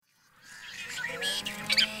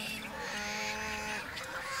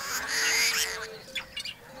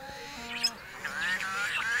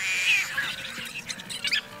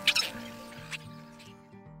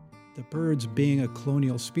birds being a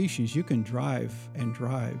colonial species, you can drive and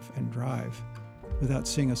drive and drive without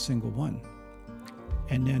seeing a single one.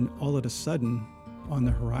 And then all of a sudden, on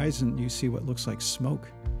the horizon, you see what looks like smoke.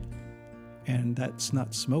 And that's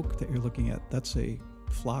not smoke that you're looking at. That's a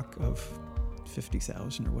flock of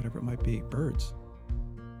 50,000 or whatever it might be, birds.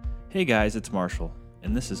 Hey guys, it's Marshall,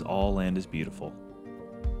 and this is All Land is Beautiful.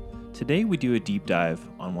 Today we do a deep dive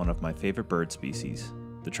on one of my favorite bird species,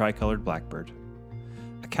 the tricolored blackbird.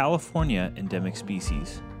 A California endemic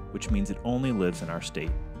species, which means it only lives in our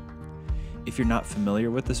state. If you're not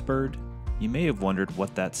familiar with this bird, you may have wondered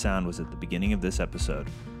what that sound was at the beginning of this episode.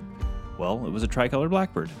 Well, it was a tricolored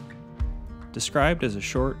blackbird. Described as a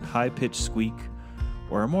short, high-pitched squeak,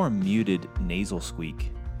 or a more muted nasal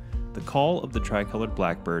squeak, the call of the tricolored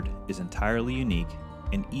blackbird is entirely unique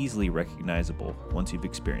and easily recognizable once you've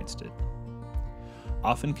experienced it.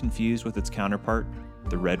 Often confused with its counterpart,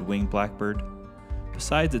 the red-winged blackbird,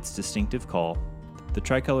 besides its distinctive call, the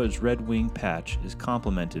tricolored's red wing patch is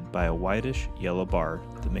complemented by a whitish yellow bar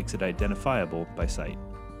that makes it identifiable by sight.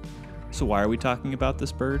 So why are we talking about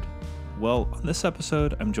this bird? Well, on this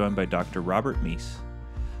episode, I'm joined by Dr. Robert Meese,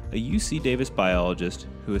 a UC Davis biologist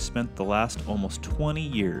who has spent the last almost 20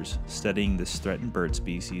 years studying this threatened bird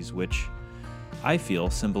species, which I feel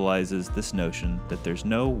symbolizes this notion that there's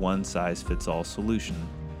no one-size-fits-all solution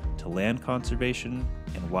to land conservation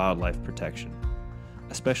and wildlife protection,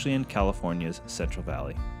 especially in California's Central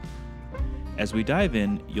Valley. As we dive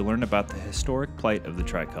in, you'll learn about the historic plight of the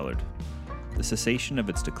tricolored, the cessation of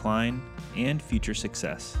its decline, and future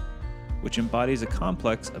success, which embodies a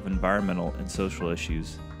complex of environmental and social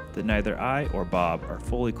issues that neither I or Bob are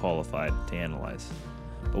fully qualified to analyze,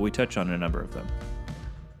 but we touch on a number of them.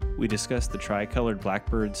 We discuss the tricolored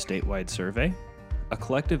blackbird statewide survey, a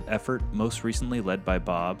collective effort most recently led by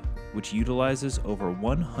Bob, which utilizes over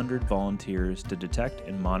 100 volunteers to detect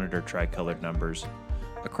and monitor tricolored numbers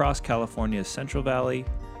across California's Central Valley,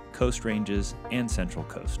 Coast Ranges, and Central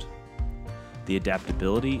Coast. The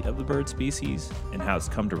adaptability of the bird species and how it's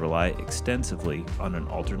come to rely extensively on an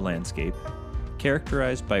altered landscape,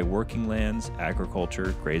 characterized by working lands,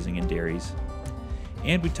 agriculture, grazing, and dairies.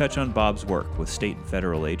 And we touch on Bob's work with state and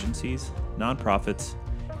federal agencies, nonprofits,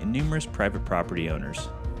 and numerous private property owners,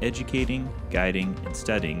 educating, guiding, and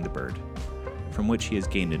studying the bird, from which he has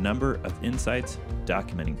gained a number of insights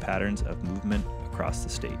documenting patterns of movement across the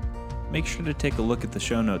state. Make sure to take a look at the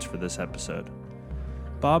show notes for this episode.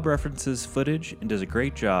 Bob references footage and does a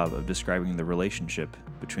great job of describing the relationship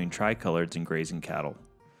between tricoloreds and grazing cattle,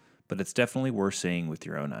 but it's definitely worth seeing with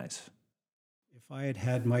your own eyes. If I had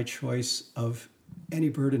had my choice of any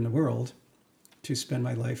bird in the world to spend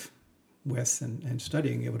my life with and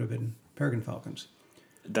studying, it would have been peregrine falcons.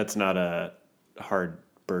 That's not a hard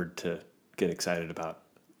bird to get excited about.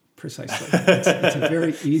 Precisely. It's a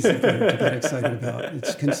very easy bird to get excited about.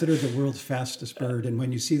 It's considered the world's fastest bird, and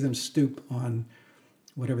when you see them stoop on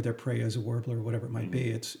whatever their prey is, a warbler or whatever it might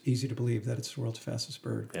be, it's easy to believe that it's the world's fastest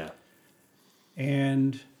bird. Yeah.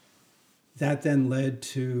 And that then led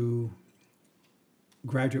to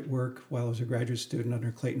graduate work while I was a graduate student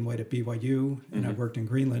under Clayton White at BYU, and I worked in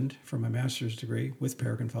Greenland for my master's degree with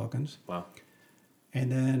peregrine falcons. Wow.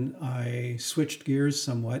 And then I switched gears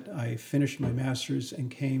somewhat. I finished my master's and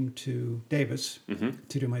came to Davis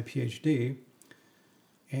to do my PhD.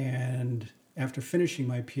 And after finishing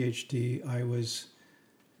my PhD, I was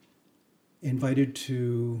invited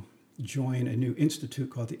to join a new institute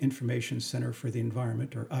called the Information Center for the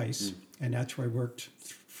Environment, or ICE. And that's where I worked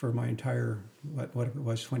for my entire, whatever it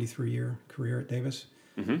was, 23-year career at Davis.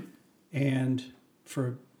 And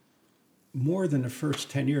for more than the first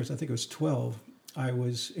 10 years, I think it was 12, I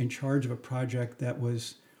was in charge of a project that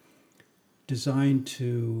was designed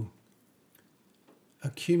to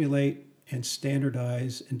accumulate and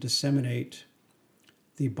standardize and disseminate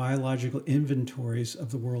the biological inventories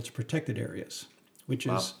of the world's protected areas, which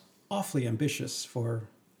is awfully ambitious for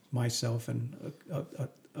myself and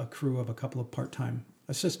a crew of a couple of part-time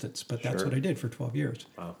assistants. But that's what I did for 12 years,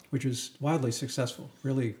 which was wildly successful,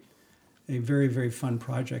 really a very, very fun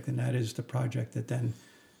project. And that is the project that then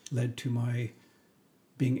led to my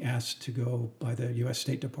being asked to go by the U.S.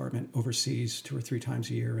 State Department overseas 2 or 3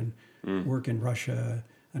 times a year and work in Russia,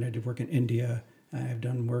 and I did work in India, and I've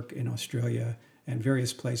done work in Australia and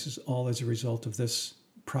various places, all as a result of this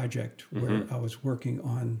project where I was working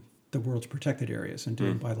on the world's protected areas and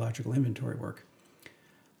doing biological inventory work.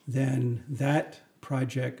 Then that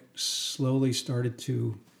project slowly started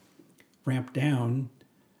to ramp down,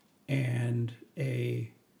 and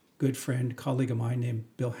a good friend, colleague of mine named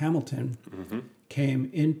Bill Hamilton came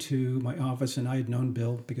into my office, and I had known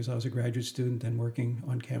Bill because I was a graduate student and working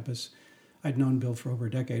on campus I'd known Bill for over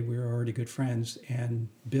a decade. We were already good friends. And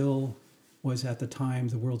Bill was at the time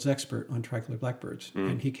the world's expert on tricolored blackbirds.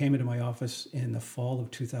 And he came into my office in the fall of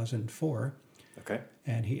 2004. Okay.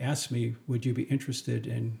 And he asked me, would you be interested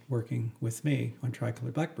in working with me on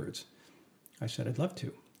tricolored blackbirds? I said, I'd love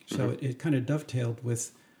to. So it kind of dovetailed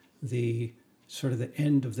with the sort of the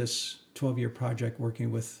end of this 12-year project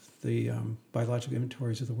working with the biological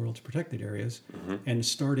inventories of the world's protected areas and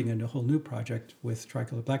starting a whole new project with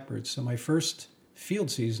tricolored blackbirds. So my first field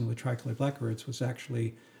season with tricolored blackbirds was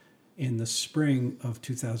actually in the spring of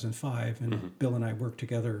 2005. And Bill and I worked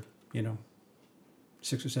together,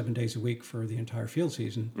 6 or 7 days a week for the entire field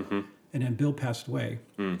season. And then Bill passed away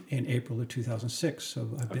in April of 2006. So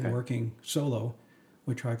I've been working solo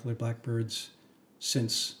with tricolored blackbirds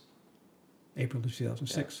since April of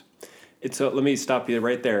 2006. Yeah. So let me stop you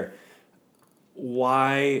right there.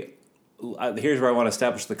 Why? Here's where I want to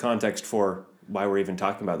establish the context for why we're even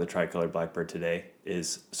talking about the tricolored blackbird today.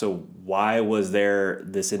 So why was there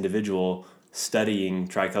this individual studying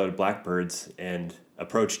tricolored blackbirds and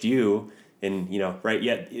approached you? And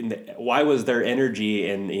why was there energy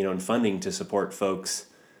and funding to support folks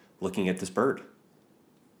looking at this bird?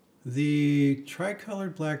 The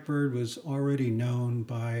tricolored blackbird was already known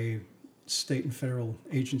by state and federal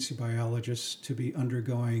agency biologists to be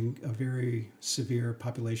undergoing a very severe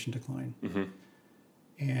population decline.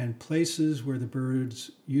 And places where the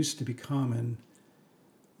birds used to be common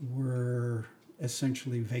were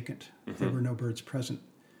essentially vacant. There were no birds present.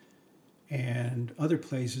 And other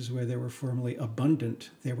places where they were formerly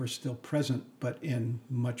abundant, they were still present, but in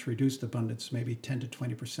much reduced abundance, maybe 10 to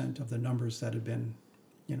 20% of the numbers that had been,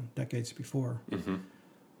 decades before.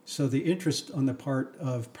 So the interest on the part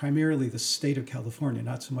of primarily the state of California,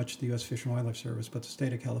 not so much the U.S. Fish and Wildlife Service, but the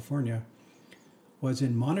state of California, was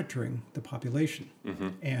in monitoring the population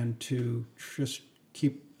and to just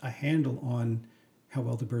keep a handle on how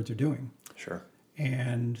well the birds are doing. Sure.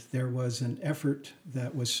 And there was an effort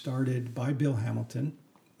that was started by Bill Hamilton,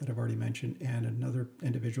 that I've already mentioned, and another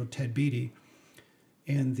individual, Ted Beatty,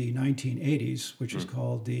 in the 1980s, which is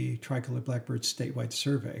called the Tricolored Blackbird Statewide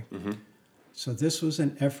Survey. So this was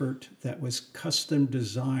an effort that was custom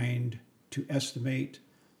designed to estimate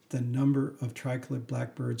the number of tricolored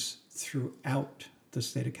blackbirds throughout the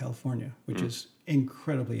state of California, which is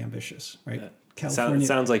incredibly ambitious, right? California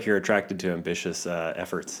sounds like you're attracted to ambitious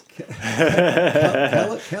efforts.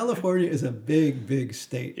 California is a big, big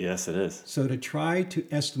state. Yes, it is. So to try to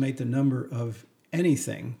estimate the number of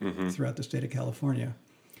anything throughout the state of California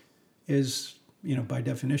is, by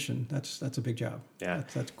definition, that's a big job. Yeah,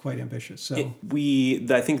 that's quite ambitious. So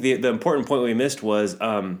I think the important point we missed was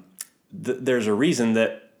there's a reason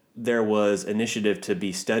that there was initiative to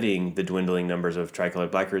be studying the dwindling numbers of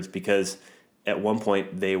tricolored blackbirds, because at one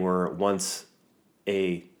point they were once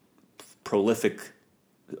a prolific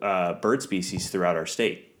bird species throughout our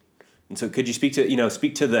state. And so could you speak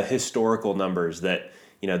to the historical numbers that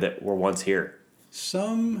were once here?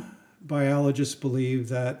 Some biologists believe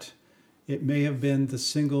that it may have been the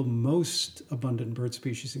single most abundant bird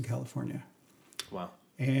species in California. Wow.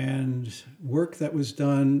 And work that was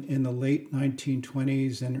done in the late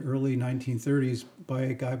 1920s and early 1930s by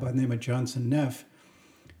a guy by the name of Johnson Neff,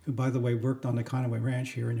 who, by the way, worked on the Conaway Ranch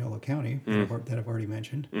here in Yolo County, that I've already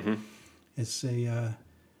mentioned. It's the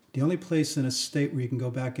only place in a state where you can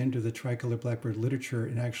go back into the tricolored blackbird literature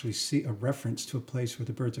and actually see a reference to a place where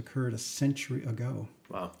the birds occurred a century ago.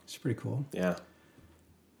 Wow. It's pretty cool. Yeah.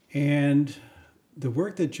 And the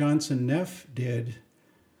work that Johnson Neff did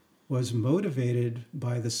was motivated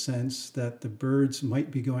by the sense that the birds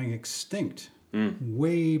might be going extinct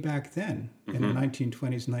way back then in the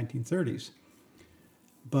 1920s and 1930s.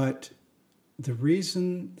 But the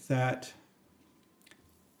reason that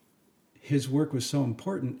his work was so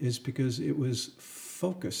important is because it was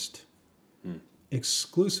focused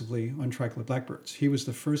exclusively on tricolored blackbirds. He was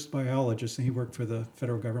the first biologist, and he worked for the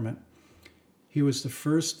federal government. He was the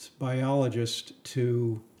first biologist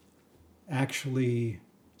to actually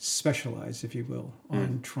specialize, if you will,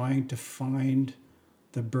 on trying to find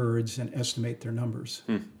the birds and estimate their numbers.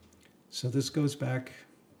 So this goes back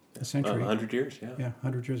a century. 100 years, yeah. Yeah,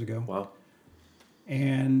 100 years ago. Wow.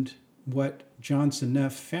 And what Johnson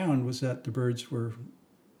Neff found was that the birds were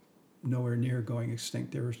nowhere near going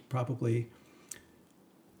extinct. There was probably,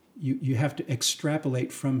 you have to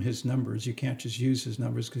extrapolate from his numbers. You can't just use his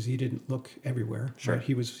numbers because he didn't look everywhere. Sure. Right?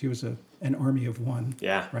 He was an army of one.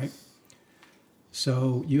 Yeah. Right?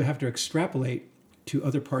 So you have to extrapolate to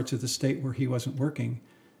other parts of the state where he wasn't working.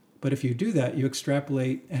 But if you do that, you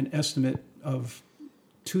extrapolate an estimate of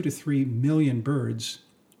 2 to 3 million birds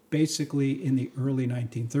basically in the early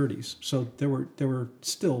 1930s. So there were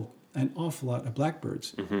still an awful lot of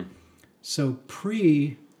blackbirds. So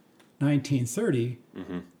pre-1930,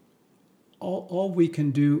 all we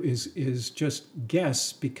can do is just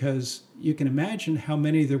guess, because you can imagine how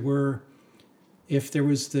many there were if there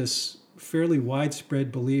was this fairly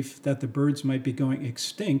widespread belief that the birds might be going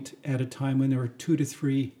extinct at a time when there were 2 to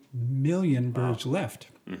 3 million birds left.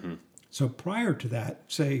 So prior to that,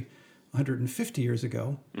 say 150 years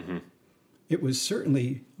ago, it was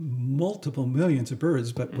certainly multiple millions of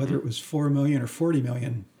birds, but whether it was 4 million or 40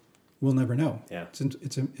 million, we'll never know. Yeah.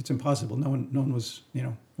 It's impossible. No one was,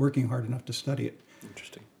 working hard enough to study it.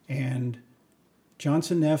 Interesting. And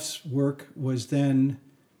Johnson Neff's work was then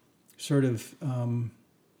sort of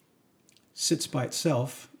sits by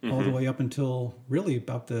itself all the way up until really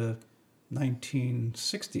about the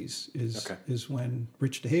 1960s is when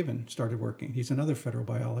Rich DeHaven started working. He's another federal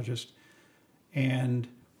biologist. And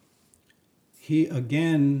he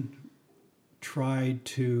again tried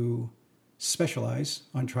to specialize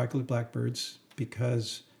on tricolored blackbirds,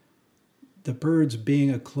 because the birds being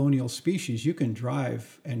a colonial species, you can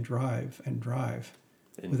drive and drive and drive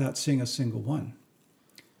without seeing a single one.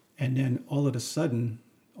 And then all of a sudden,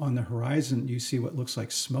 on the horizon, you see what looks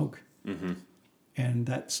like smoke. And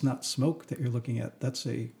that's not smoke that you're looking at. That's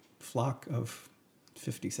a flock of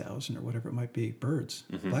 50,000 or whatever it might be, birds,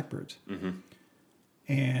 blackbirds.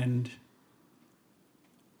 And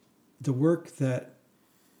the work that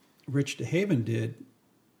Rich DeHaven did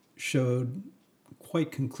showed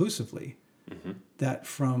quite conclusively that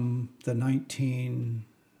from the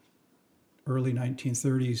early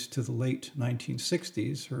 1930s to the late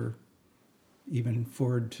 1960s, or even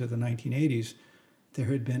forward to the 1980s, there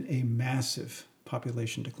had been a massive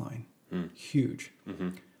population decline, huge,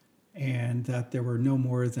 and that there were no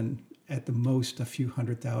more than, at the most, a few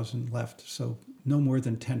 100,000 left. So no more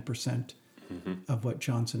than 10% of what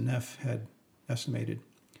Johnson Neff had estimated.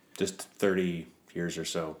 Just 30 years or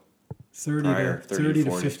so. 30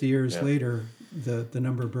 to 50 years later, the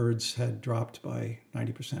number of birds had dropped by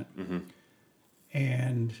 90%.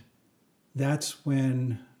 And that's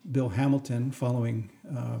when Bill Hamilton, following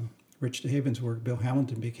Rich DeHaven's work, Bill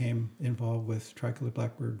Hamilton became involved with tricolored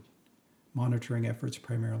blackbird monitoring efforts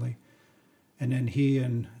primarily. And then he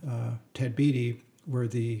and Ted Beatty were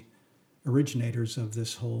the originators of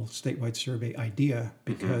this whole statewide survey idea,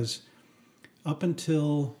 because up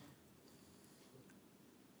until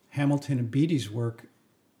Hamilton and Beatty's work,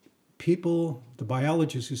 the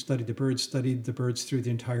biologists who studied the birds through the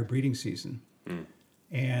entire breeding season.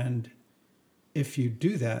 And if you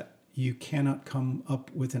do that, you cannot come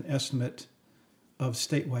up with an estimate of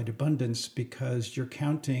statewide abundance, because you're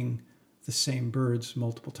counting the same birds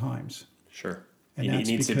multiple times. Sure. And it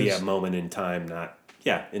needs to be a moment in time, not,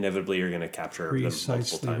 inevitably you're going to capture them multiple times.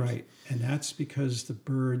 Precisely right. And that's because the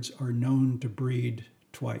birds are known to breed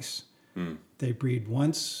twice. They breed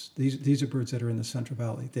once. These are birds that are in the Central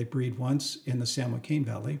Valley. They breed once in the San Joaquin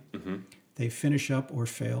Valley. They finish up or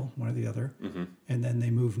fail, one or the other, and then they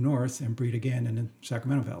move north and breed again in the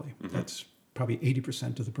Sacramento Valley. That's probably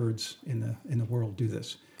 80% of the birds in the world do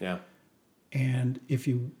this. Yeah. And if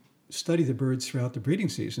you study the birds throughout the breeding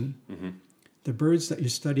season, the birds that you're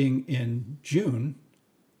studying in June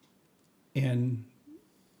in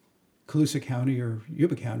Colusa County or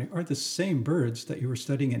Yuba County are the same birds that you were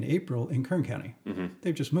studying in April in Kern County.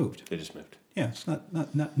 They've just moved. Yeah, it's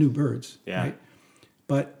not new birds, right?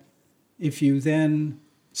 But if you then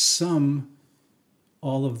sum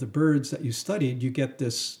all of the birds that you studied, you get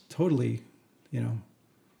this totally,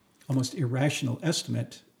 almost irrational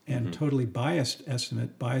estimate, and totally biased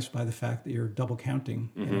estimate, biased by the fact that you're double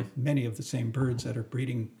counting many of the same birds that are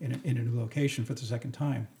breeding in a new location for the second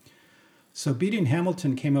time. So Beatty and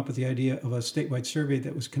Hamilton came up with the idea of a statewide survey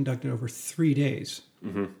that was conducted over 3 days,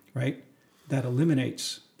 right? That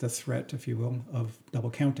eliminates the threat, if you will, of double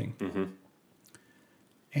counting.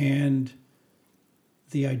 And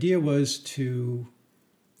the idea was to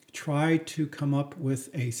try to come up with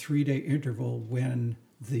a 3-day interval when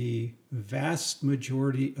the vast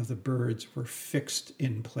majority of the birds were fixed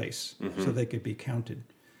in place so they could be counted.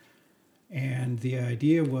 And the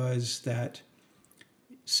idea was that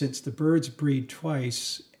since the birds breed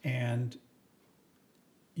twice, and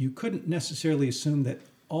you couldn't necessarily assume that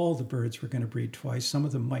all the birds were going to breed twice, some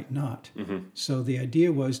of them might not. So the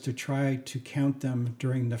idea was to try to count them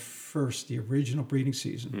during the original breeding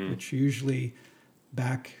season, which usually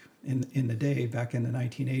back in the day, back in the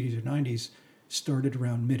 1980s or 90s, started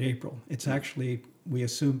around mid-April. It's actually, we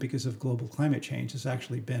assume because of global climate change, it's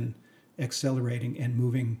actually been accelerating and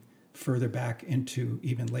moving further back into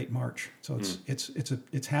even late March. So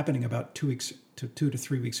it's happening about 2 to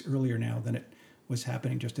 3 weeks earlier now than it was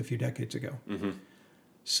happening just a few decades ago.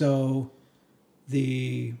 So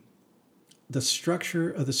the structure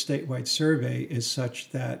of the statewide survey is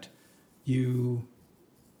such that you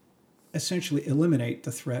essentially eliminate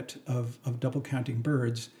the threat of double counting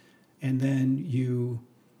birds, and then you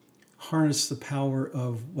harness the power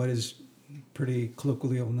of what is pretty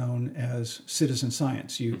colloquially known as citizen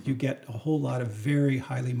science. You get a whole lot of very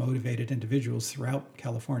highly motivated individuals throughout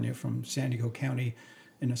California, from San Diego County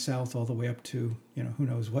in the south all the way up to, who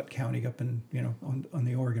knows what county up in, on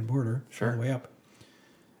the Oregon border, Sure. all the way up.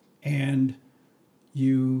 And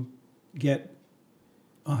you get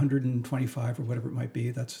 125 or whatever it might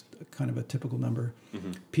be, that's kind of a typical number,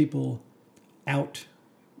 people out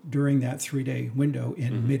during that 3-day window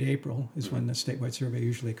in mid-April is when the statewide survey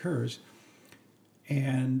usually occurs.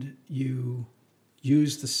 And you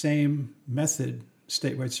use the same method,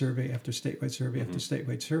 statewide survey after statewide survey after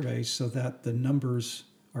statewide survey, so that the numbers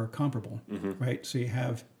are comparable, right? So you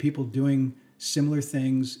have people doing similar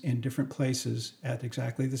things in different places at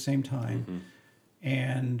exactly the same time.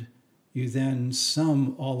 And you then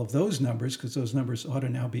sum all of those numbers, because those numbers ought to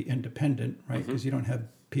now be independent, right? Because you don't have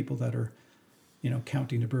people that are,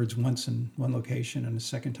 counting the birds once in one location and a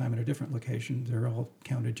second time at a different location. They're all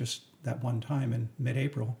counted just that one time in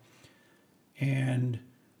mid-April. And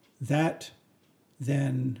that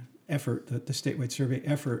then effort, the statewide survey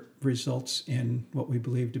effort, results in what we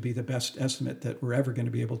believe to be the best estimate that we're ever going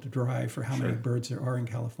to be able to derive for how many birds there are in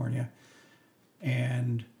California.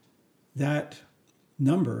 And that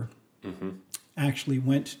number actually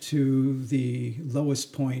went to the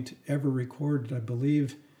lowest point ever recorded. I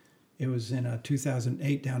believe it was in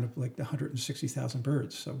 2008, down to like 160,000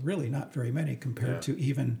 birds. So really not very many compared to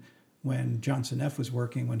even when Johnson F. was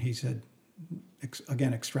working, when he said,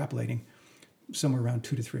 again, extrapolating, somewhere around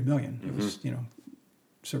 2 to 3 million. It was,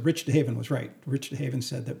 so Rich DeHaven was right. Rich DeHaven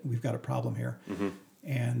said that we've got a problem here.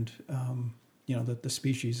 And, that the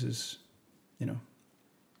species is,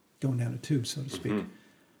 going down a tube, so to speak.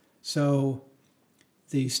 So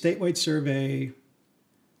the statewide survey,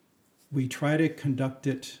 we try to conduct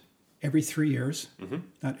it every 3 years,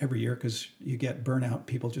 not every year, because you get burnout.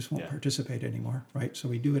 People just won't participate anymore, right? So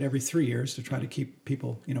we do it every 3 years to try to keep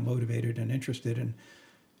people, motivated and interested and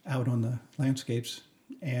out on the landscapes.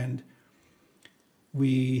 And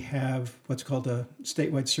we have what's called a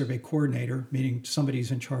statewide survey coordinator, meaning somebody's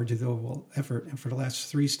in charge of the overall effort. And for the last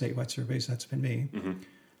 3 statewide surveys, that's been me.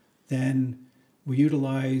 Then we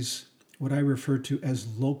utilize what I refer to as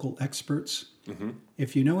local experts.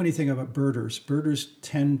 If you know anything about birders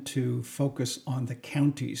tend to focus on the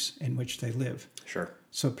counties in which they live. Sure.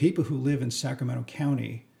 So people who live in Sacramento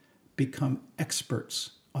County become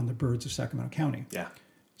experts on the birds of Sacramento County. Yeah.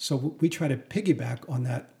 So we try to piggyback on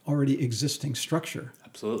that already existing structure.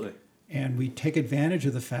 Absolutely. And we take advantage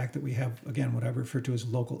of the fact that we have, again, what I refer to as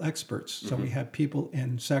local experts. So we have people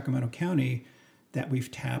in Sacramento County that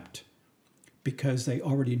we've tapped because they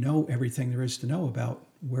already know everything there is to know about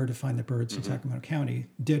where to find the birds in Sacramento County.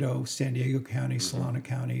 Ditto San Diego County, Solano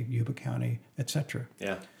County, Yuba County, etc.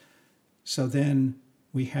 Yeah. So then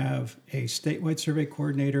we have a statewide survey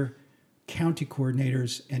coordinator, county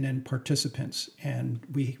coordinators, and then participants. And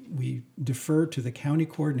we defer to the county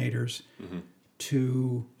coordinators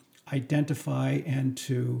to identify and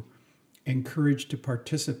to encourage to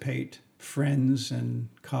participate friends and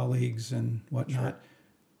colleagues and whatnot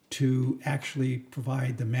to actually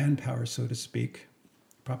provide the manpower, so to speak.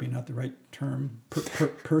 Probably not the right term,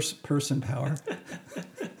 person power.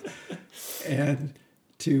 And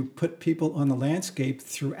to put people on the landscape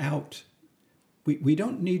throughout. We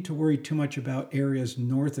don't need to worry too much about areas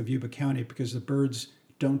north of Yuba County because the birds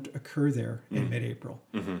don't occur there in mid-April.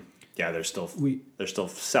 Yeah, they're still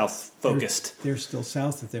south focused. They're still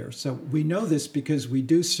south of there. So we know this because we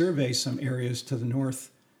do survey some areas to the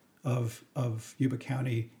north of Yuba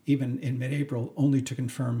County, even in mid-April, only to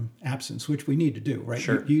confirm absence, which we need to do, right?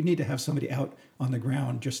 Sure. You need to have somebody out on the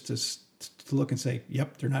ground just to look and say,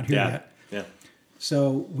 yep, they're not here yet. Yeah.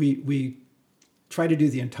 So we try to do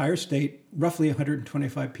the entire state, roughly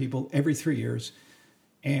 125 people every 3 years.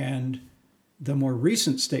 And the more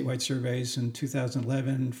recent statewide surveys in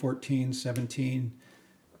 2011, 14, 17,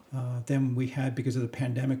 then we had, because of the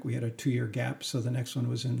pandemic, we had a 2-year gap. So the next one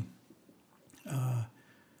was in,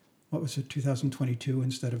 2022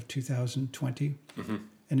 instead of 2020.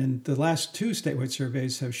 And then the last 2 statewide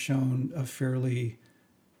surveys have shown a fairly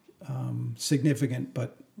significant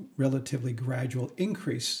but relatively gradual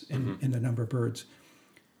increase in the number of birds,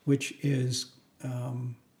 which is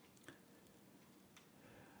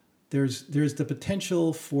there's the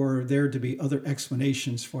potential for there to be other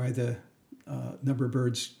explanations for why the number of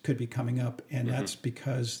birds could be coming up, and that's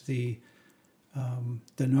because the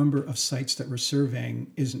the number of sites that we're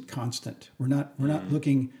surveying isn't constant. We're not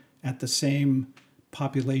looking at the same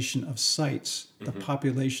population of sites. The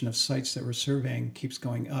population of sites that we're surveying keeps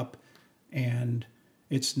going up, and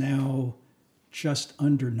it's now just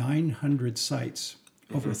under 900 sites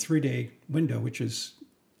over a 3-day window, which is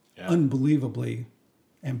unbelievably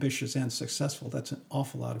ambitious and successful. That's an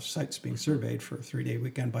awful lot of sites being surveyed for a 3-day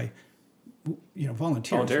weekend by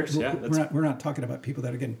volunteers. We're not talking about people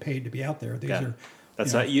that are getting paid to be out there. These are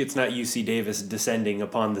It's not UC Davis descending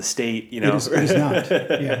upon the state. It is not.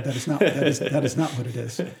 Yeah, that is not what it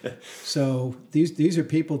is. So these are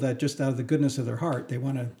people that just out of the goodness of their heart, they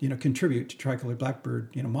want to contribute to Tricolored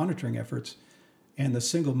Blackbird monitoring efforts. And the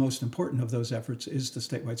single most important of those efforts is the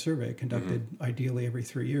statewide survey, conducted ideally every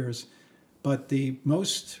 3 years. But the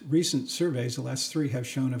most recent surveys, the last 3, have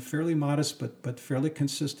shown a fairly modest but fairly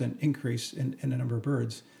consistent increase in the number of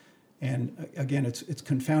birds. And again, it's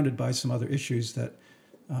confounded by some other issues that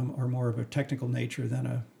are more of a technical nature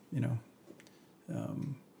than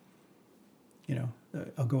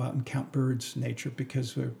I'll go out and count birds nature,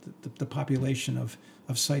 because the population of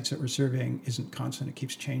sites that we're surveying isn't constant. It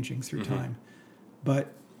keeps changing through time.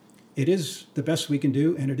 But it is the best we can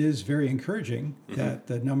do, and it is very encouraging that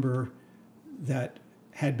the number that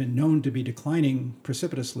had been known to be declining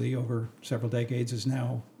precipitously over several decades is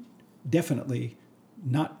now definitely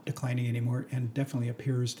not declining anymore, and definitely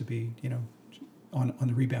appears to be, on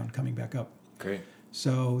the rebound, coming back up. Great.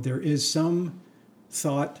 So there is some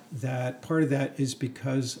thought that part of that is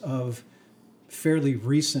because of fairly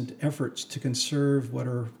recent efforts to conserve what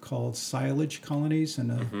are called silage colonies in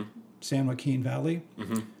the San Joaquin Valley.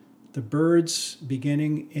 The birds,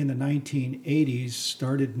 beginning in the 1980s,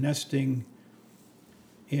 started nesting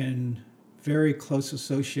in very close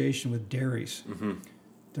association with dairies.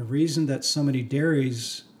 The reason that so many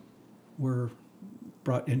dairies were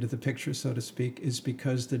brought into the picture, so to speak, is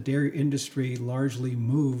because the dairy industry largely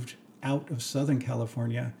moved out of Southern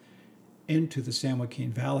California into the San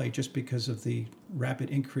Joaquin Valley just because of the rapid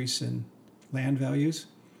increase in land values.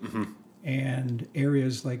 And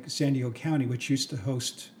areas like San Diego County, which used to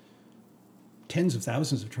host tens of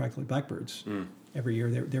thousands of tricolored blackbirds every year,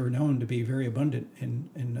 they were known to be very abundant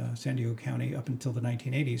in San Diego County up until the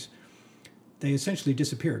 1980s. They essentially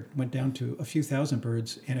disappeared, went down to a few thousand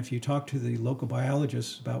birds. And if you talk to the local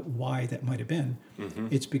biologists about why that might have been,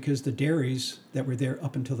 it's because the dairies that were there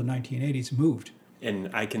up until the 1980s moved.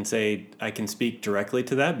 And I can speak directly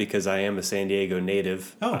to that because I am a San Diego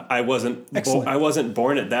native. Oh, I wasn't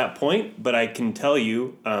born at that point, but I can tell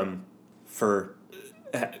you, for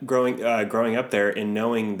growing up there and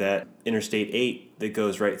knowing that Interstate 8 that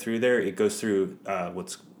goes right through there, it goes through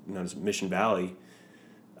what's known as Mission Valley.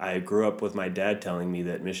 I grew up with my dad telling me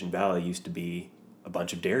that Mission Valley used to be a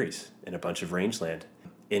bunch of dairies and a bunch of rangeland.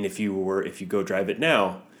 And if you go drive it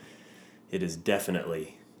now, it is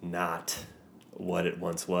definitely not what it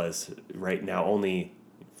once was. Right now, only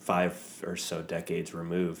 5 or so decades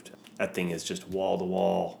removed, that thing is just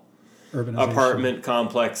wall-to-wall apartment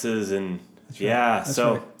complexes. And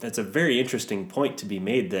that's a very interesting point to be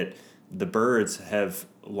made, that the birds have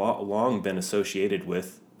long been associated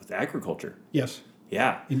with agriculture. Yes.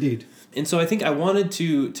 Yeah. Indeed. And so I think I wanted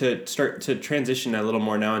to start to transition a little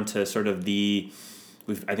more now into sort of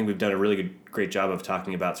I think we've done a really great job of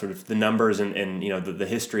talking about sort of the numbers and the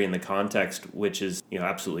history and the context, which is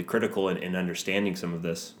absolutely critical in understanding some of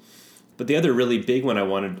this. But the other really big one I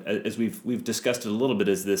wanted, as we've discussed it a little bit,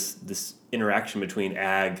 is this interaction between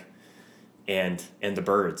ag and the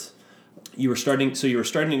birds. You were starting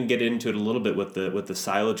to get into it a little bit with the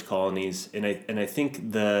silage colonies, and I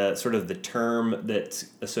think the sort of the term that's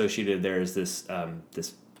associated there is this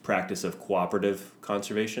practice of cooperative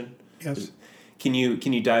conservation. Yes. Can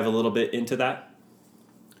you dive a little bit into that?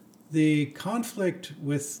 The conflict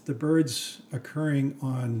with the birds occurring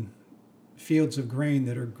on fields of grain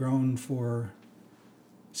that are grown for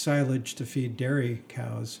silage to feed dairy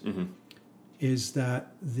cows is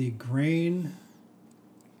that the grain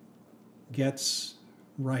gets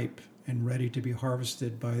ripe and ready to be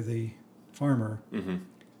harvested by the farmer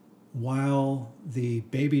while the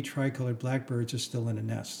baby tricolored blackbirds are still in the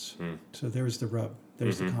nests. So there's the rub.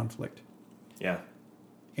 There's the conflict. Yeah.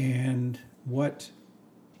 And what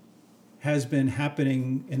has been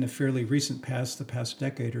happening in the fairly recent past, the past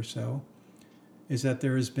decade or so, is that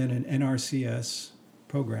there has been an NRCS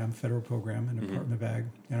program, federal program, in the Department of Ag,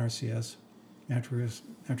 NRCS, Natural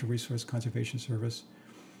Resource Conservation Service,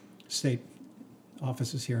 state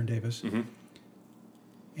offices here in Davis.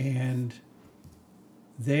 And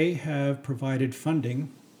they have provided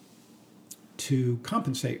funding to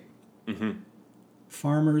compensate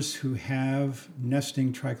farmers who have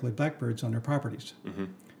nesting tricolored blackbirds on their properties.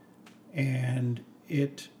 And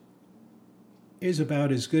it is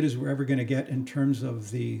about as good as we're ever going to get in terms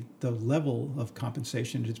of the level of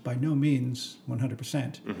compensation. It's by no means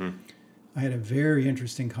 100%. I had a very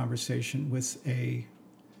interesting conversation with a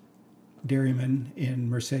dairyman in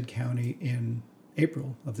Merced County in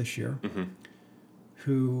April of this year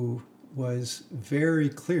who was very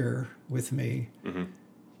clear with me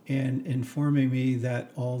in informing me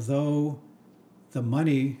that although the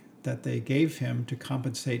money that they gave him to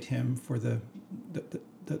compensate him for the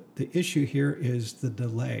issue here is the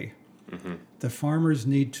delay. The farmers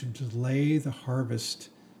need to delay the harvest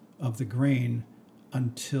of the grain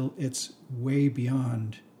until it's way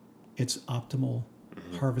beyond its optimal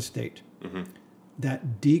harvest date.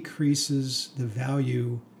 That decreases the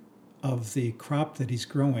value of the crop that he's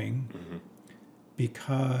growing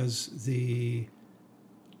because the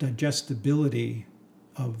digestibility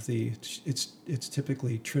of it's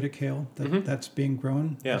typically triticale that's being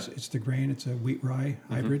grown. It's the grain. It's a wheat rye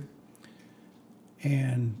hybrid,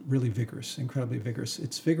 and really vigorous, incredibly vigorous.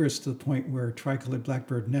 It's vigorous to the point where tricolored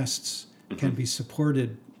blackbird nests can be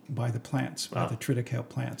supported by the plants, by the triticale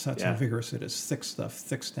plants. That's how vigorous it is. Thick stuff,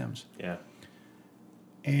 thick stems.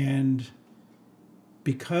 And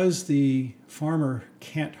because the farmer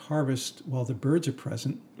can't harvest while the birds are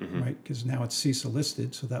present, right? Because now it's CISA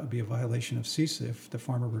listed, so that would be a violation of CISA if the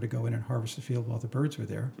farmer were to go in and harvest the field while the birds were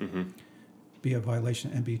there. Be a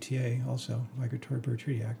violation of MBTA, also Migratory Bird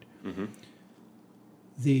Treaty Act.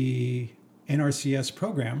 The NRCS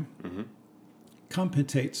program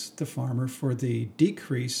compensates the farmer for the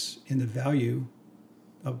decrease in the value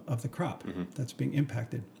of the crop that's being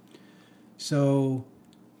impacted. So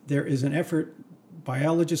there is an effort.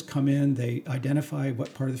 Biologists come in, they identify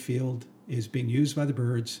what part of the field is being used by the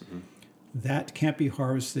birds. That can't be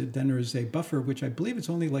harvested. Then there is a buffer, which I believe it's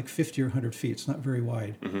only like 50 or 100 feet. It's not very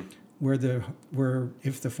wide. Where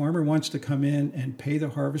if the farmer wants to come in and pay the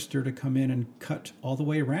harvester to come in and cut all the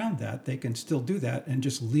way around that, they can still do that and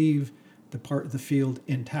just leave the part of the field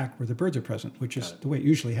intact where the birds are present, which is the way it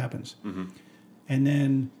usually happens. And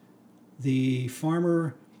then the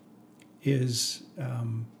farmer is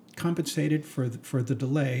compensated for the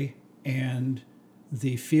delay, and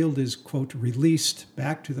the field is, quote, released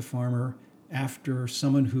back to the farmer after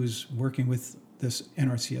someone who's working with this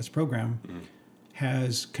NRCS program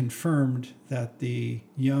has confirmed that the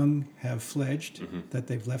young have fledged, that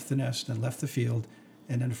they've left the nest and left the field,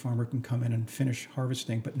 and then the farmer can come in and finish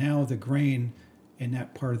harvesting. But now the grain in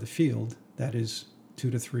that part of the field that is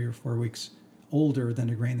 2 to 3 or 4 weeks older than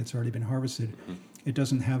the grain that's already been harvested, it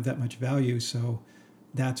doesn't have that much value, so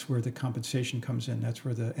that's where the compensation comes in. That's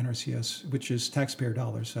where the NRCS, which is taxpayer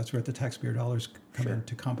dollars, that's where the taxpayer dollars come in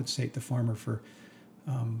to compensate the farmer for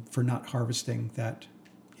not harvesting that,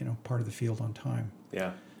 part of the field on time.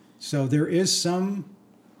 So there is some,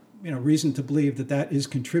 reason to believe that is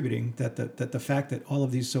contributing. That the fact that all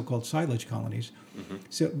of these so-called silage colonies.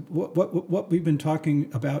 So what we've been talking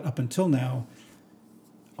about up until now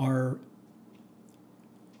are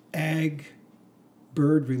ag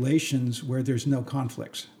bird relations where there's no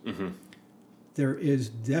conflicts. There is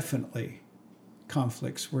definitely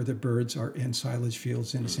conflicts where the birds are in silage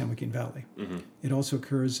fields in the San Joaquin Valley. It also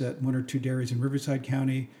occurs at 1 or 2 dairies in Riverside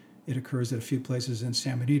County. It occurs at a few places in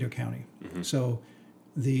San Benito County. So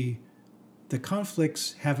the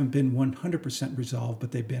conflicts haven't been 100% resolved,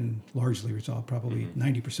 but they've been largely resolved, probably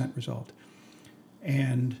 90% resolved.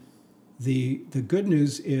 And the good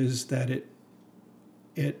news is that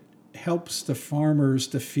it helps the farmers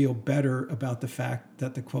to feel better about the fact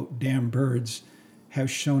that the, quote, damn birds have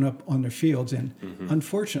shown up on their fields. And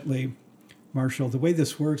unfortunately, Marshall, the way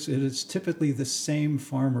this works is it's typically the same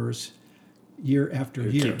farmers year after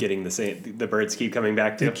year. Keep getting the birds keep coming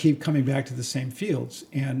back to. They keep coming back to the same fields.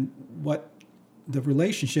 And what the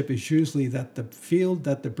relationship is usually that the field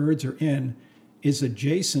that the birds are in is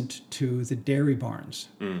adjacent to the dairy barns.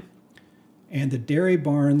 And the dairy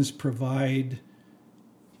barns provide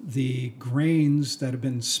the grains that have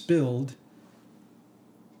been spilled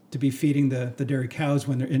to be feeding the dairy cows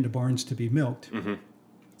when they're in the barns to be milked.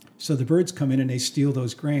 So the birds come in and they steal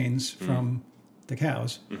those grains from the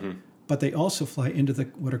cows, but they also fly into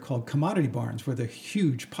what are called commodity barns where the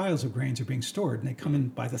huge piles of grains are being stored, and they come in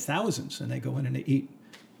by the thousands, and they go in and they eat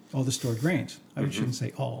all the stored grains. I shouldn't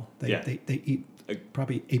say all. They eat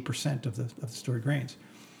probably 8% of the stored grains.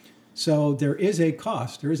 So there is a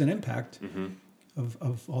cost, there is an impact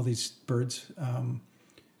of all these birds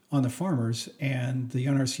on the farmers, and the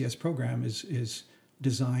NRCS program is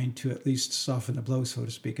designed to at least soften the blow, so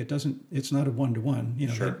to speak. It's not a one-to-one.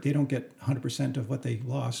 They don't get 100% of what they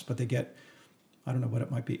lost, but they get I don't know what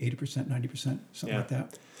it might be, 80%, 90%, something Yeah. like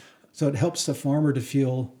that. So it helps the farmer to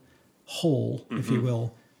feel whole, if you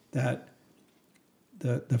will, that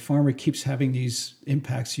the farmer keeps having these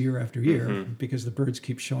impacts year after year because the birds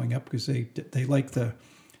keep showing up because they like the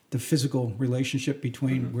physical relationship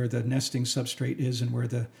between where the nesting substrate is and where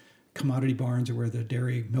the commodity barns or where the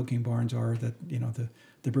dairy milking barns are, that, you know,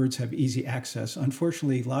 the birds have easy access.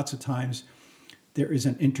 Unfortunately, lots of times there is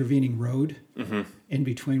an intervening road in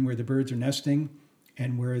between where the birds are nesting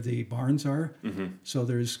and where the barns are. So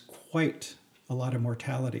there's quite a lot of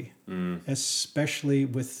mortality, especially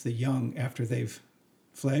with the young after they've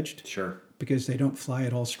fledged. Sure. Because they don't fly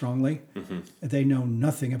at all strongly. They know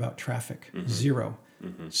nothing about traffic, zero.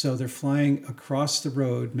 So they're flying across the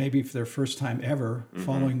road, maybe for their first time ever,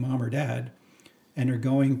 following mom or dad, and are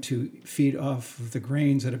going to feed off of the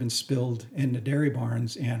grains that have been spilled in the dairy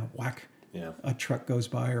barns, and whack, a truck goes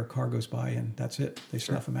by or a car goes by, and that's it. They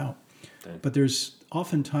snuff them out. Dang. But there's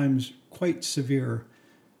oftentimes quite severe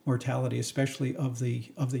mortality, especially of the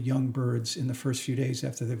young birds in the first few days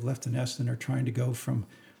after they've left the nest and are trying to go from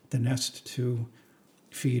the nest to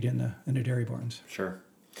feed in the dairy barns. Sure.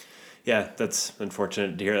 Yeah, that's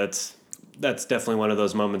unfortunate to hear. That's definitely one of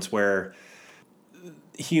those moments where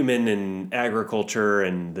human and agriculture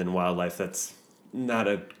and then wildlife, that's not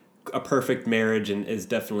a perfect marriage, and is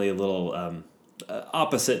definitely a little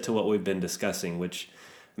opposite to what we've been discussing, which,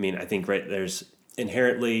 I mean, I think there's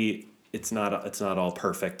inherently it's not all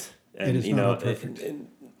perfect. And it is not all perfect. And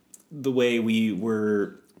the way we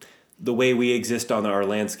exist on our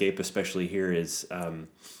landscape, especially here, is it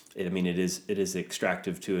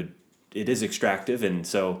is extractive, and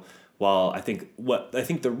so while I think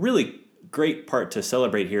the really great part to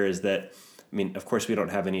celebrate here is that, I mean, of course, we don't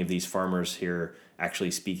have any of these farmers here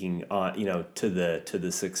actually speaking on, to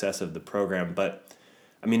the success of the program, but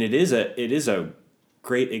I mean, it is a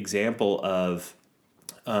great example of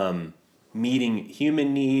meeting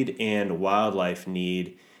human need and wildlife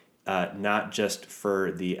need, not just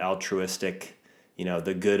for the altruistic,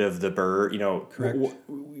 the good of the bird, Correct.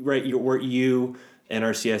 Right? You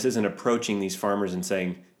NRCS isn't approaching these farmers and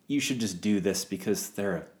saying, you should just do this because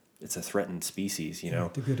it's a threatened species, The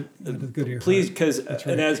good of your Please, heart. because That's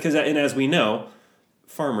right. as we know,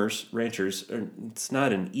 farmers, ranchers, it's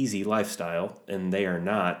not an easy lifestyle, and they are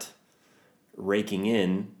not raking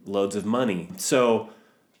in loads of money. So,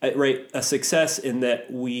 right, a success in that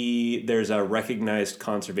there's a recognized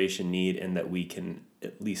conservation need, and that we can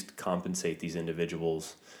at least compensate these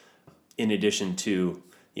individuals, in addition to,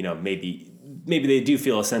 maybe they do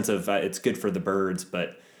feel a sense of it's good for the birds,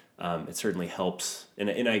 but it certainly helps. And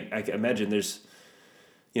I imagine there's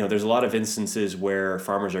a lot of instances where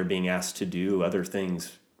farmers are being asked to do other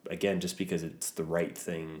things, again, just because it's the right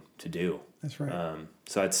thing to do. That's right.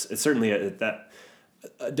 So it's certainly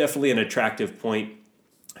definitely an attractive point,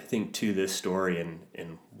 I think, to this story,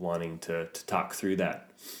 and wanting to talk through that.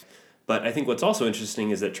 But I think what's also interesting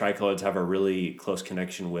is that tricoloreds have a really close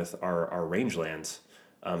connection with our rangelands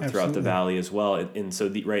throughout the valley as well. And so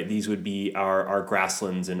these would be our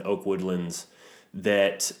grasslands and oak woodlands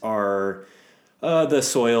that are the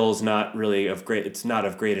soil's not really it's not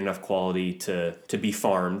of great enough quality to be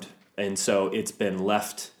farmed. And so it's been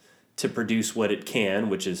left to produce what it can,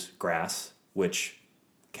 which is grass, which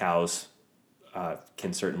cows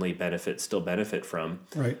can certainly still benefit from.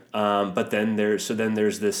 Right. But then there's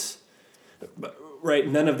this, right,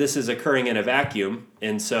 none of this is occurring in a vacuum,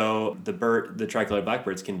 and so the tricolored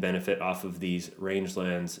blackbirds can benefit off of these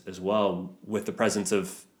rangelands as well, with the presence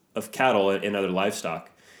of cattle and other livestock.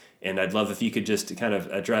 And I'd love if you could just kind of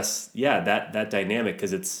address, that dynamic,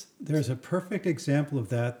 because there's a perfect example of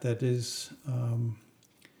that is,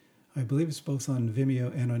 I believe it's both on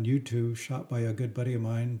Vimeo and on YouTube, shot by a good buddy of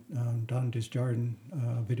mine, Don Desjardins,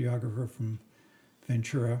 a videographer from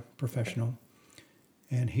Ventura, professional.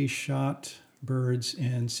 And he shot birds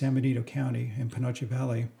in San Benito County in Panoche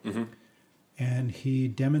Valley. Mm-hmm. And he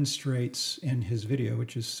demonstrates in his video,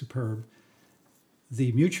 which is superb,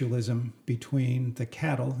 the mutualism between the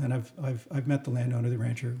cattle, and I've met the landowner, the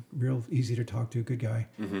rancher, real easy to talk to, good guy.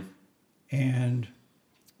 Mm-hmm. And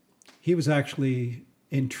he was actually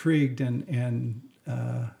intrigued and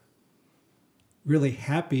really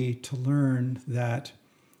happy to learn that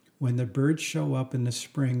when the birds show up in the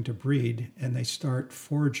spring to breed and they start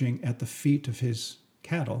foraging at the feet of his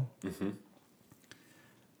cattle, mm-hmm.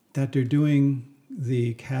 that they're doing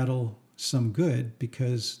the cattle some good,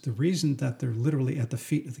 because the reason that they're literally at the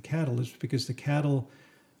feet of the cattle is because the cattle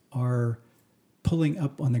are pulling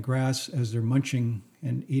up on the grass as they're munching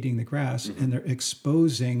and eating the grass, mm-hmm. and they're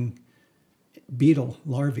exposing beetle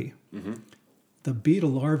larvae. Mm-hmm. The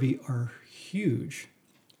beetle larvae are huge,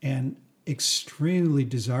 and extremely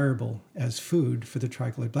desirable as food for the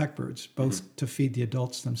tricolored blackbirds, both to feed the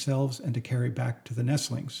adults themselves and to carry back to the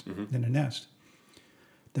nestlings in a nest.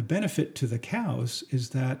 The benefit to the cows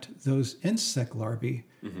is that those insect larvae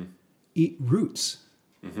eat roots.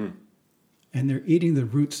 And they're eating the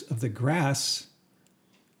roots of the grass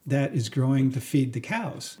that is growing to feed the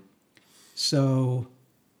cows. So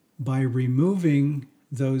by removing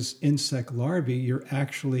those insect larvae, you're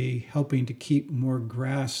actually helping to keep more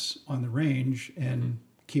grass on the range and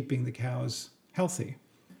keeping the cows healthy.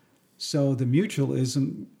 So the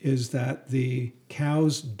mutualism is that the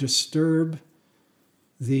cows disturb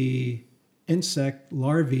the insect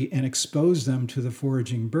larvae and expose them to the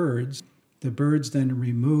foraging birds. The birds then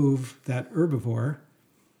remove that herbivore,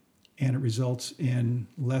 and it results in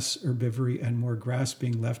less herbivory and more grass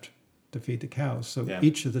being left to feed the cows. So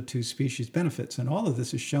each of the two species benefits. And all of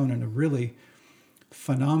this is shown in a really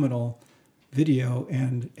phenomenal video.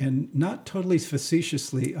 And not totally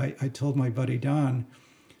facetiously, I told my buddy Don,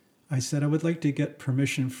 I said I would like to get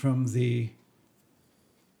permission from the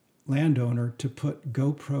landowner to put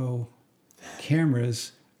GoPro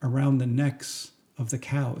cameras around the necks of the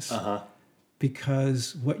cows.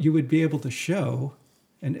 Because what you would be able to show,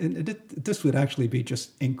 and this would actually be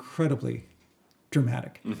just incredibly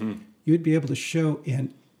dramatic. You would be able to show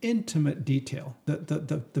in intimate detail.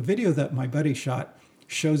 The video that my buddy shot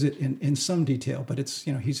shows it in some detail, but it's,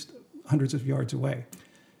 he's hundreds of yards away.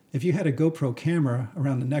 If you had a GoPro camera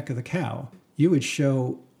around the neck of the cow, you would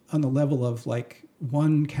show on the level of like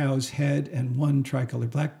one cow's head and one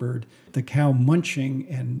tricolored blackbird, the cow munching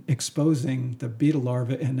and exposing the beetle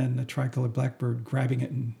larva, and then the tricolored blackbird grabbing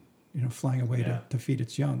it and flying away to feed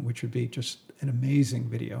its young, which would be just an amazing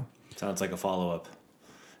video. Sounds like a follow-up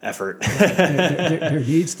effort. there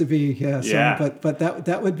needs to be, but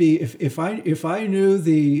that would be if I knew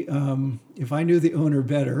the owner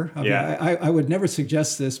better. I would never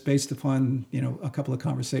suggest this based upon a couple of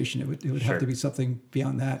conversations. It would have to be something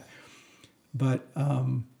beyond that. But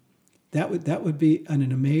that would be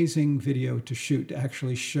an amazing video to shoot, to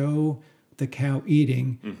actually show the cow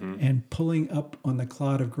eating and pulling up on the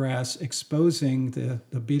clod of grass, exposing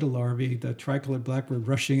the beetle larvae, the tricolored blackbird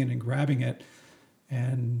rushing in and grabbing it.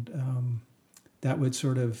 And that would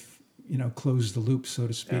sort of, close the loop, so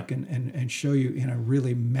to speak, and show you in a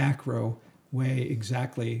really macro way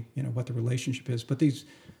exactly, what the relationship is. But these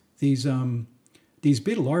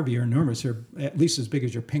beetle larvae are enormous. They're at least as big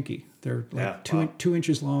as your pinky. They're like 2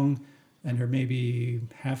 inches long, and they're maybe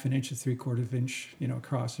half an inch to 3/4 inch,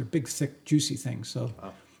 across. They're big, thick, juicy things. So,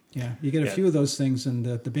 you get a few of those things, and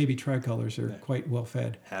the baby tricolors are quite well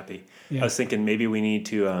fed. Happy. I was thinking maybe we need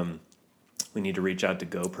to reach out to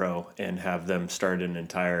GoPro and have them start an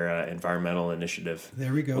entire environmental initiative.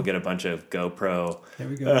 There we go. We'll get a bunch of GoPro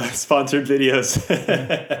sponsored videos.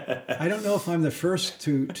 I don't know if I'm the first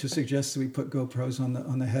to suggest that we put GoPros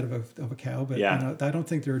on the head of a cow, but I don't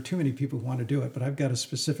think there are too many people who want to do it. But I've got a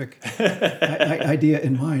specific idea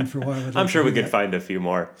in mind for why I would like I'm sure we could that. find a few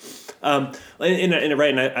more. And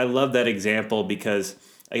I love that example because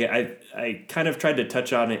I kind of tried to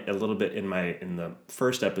touch on it a little bit in the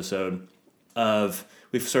first episode.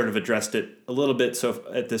 We've sort of addressed it a little bit. So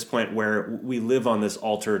at this point where we live on this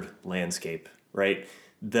altered landscape, right?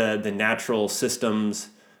 The natural systems,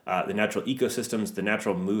 the natural ecosystems, the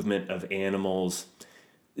natural movement of animals,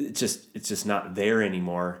 it's just not there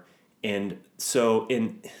anymore. And so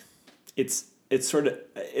it's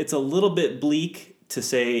a little bit bleak to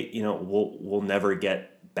say, we'll never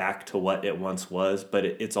get back to what it once was, but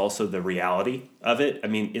it's also the reality of it. I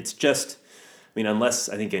mean,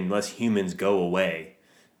 unless humans go away,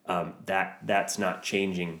 that's not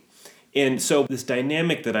changing. And so this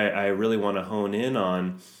dynamic that I really want to hone in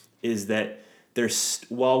on is that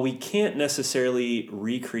while we can't necessarily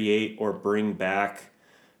recreate or bring back,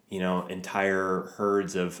 entire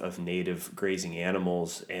herds of native grazing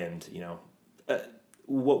animals, and,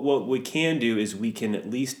 what we can do is we can at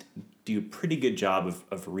least do a pretty good job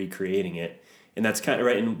of recreating it. And that's kind of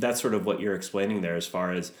right. And that's sort of what you're explaining there as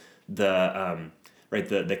far as the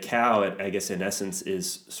cow, I guess in essence,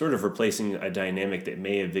 is sort of replacing a dynamic that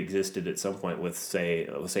may have existed at some point with, say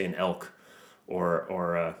an elk,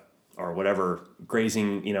 or whatever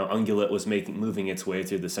grazing ungulate was moving its way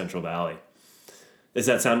through the Central Valley. Does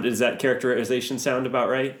that characterization sound about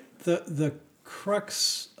right? The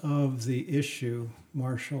crux of the issue,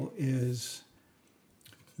 Marshall, is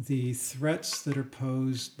the threats that are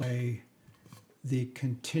posed by the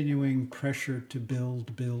continuing pressure to build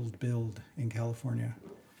in California.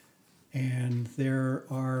 And there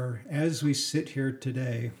are, as we sit here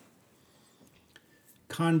today,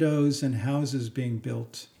 condos and houses being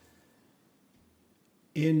built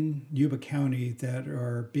in Yuba County that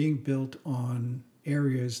are being built on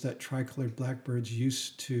areas that tricolored blackbirds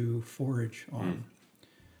used to forage on.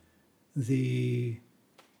 The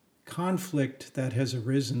conflict that has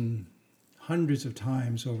arisen hundreds of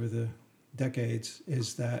times over the decades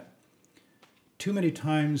is that too many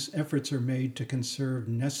times efforts are made to conserve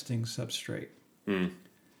nesting substrate.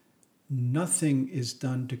 Nothing is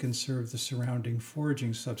done to conserve the surrounding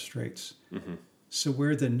foraging substrates. So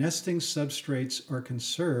where the nesting substrates are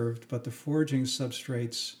conserved, but the foraging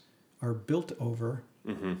substrates are built over,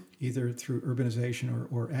 either through urbanization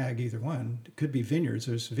or ag, either one. It could be vineyards.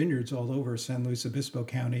 There's vineyards all over San Luis Obispo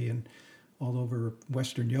County and all over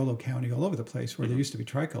western Yolo County, all over the place where there used to be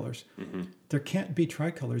tricolors. There can't be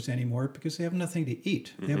tricolors anymore because they have nothing to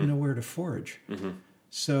eat. They have nowhere to forage.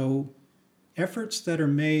 So efforts that are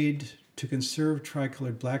made to conserve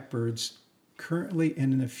tricolored blackbirds currently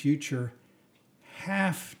and in the future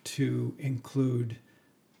have to include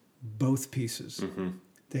both pieces.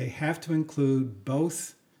 They have to include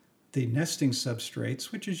both the nesting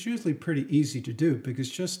substrates, which is usually pretty easy to do because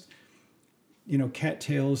just,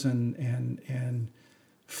 cattails and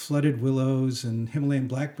flooded willows and Himalayan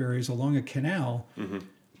blackberries along a canal,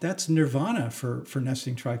 that's nirvana for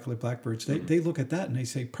nesting tricolored blackbirds. They look at that and they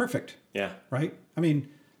say, perfect. Yeah. Right? I mean,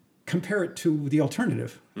 compare it to the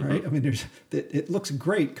alternative, right? I mean, it looks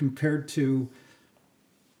great compared to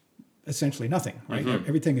essentially nothing, right?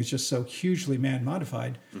 Everything is just so hugely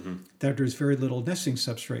man-modified that there's very little nesting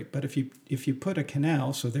substrate. But if you put a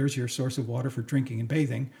canal, so there's your source of water for drinking and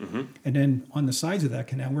bathing, and then on the sides of that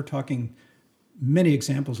canal, we're talking many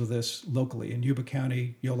examples of this locally in Yuba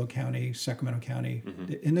County, Yolo County, Sacramento County.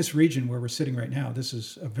 In this region where we're sitting right now, this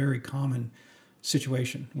is a very common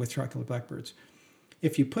situation with tricolored blackbirds.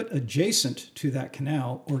 If you put adjacent to that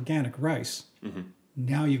canal organic rice,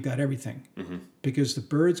 now you've got everything because the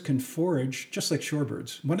birds can forage just like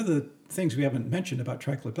shorebirds. One of the things we haven't mentioned about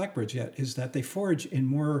tricolored blackbirds yet is that they forage in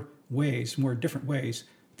more different ways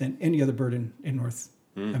than any other bird in North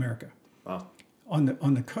America. Wow. On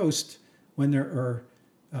the coast, when there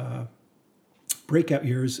are breakout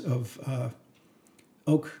years of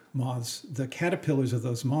oak moths, the caterpillars of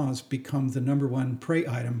those moths become the number one prey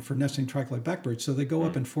item for nesting tricolored blackbirds. So they go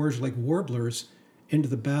up and forage like warblers into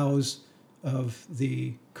the boughs of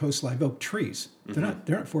the coast live oak trees. They're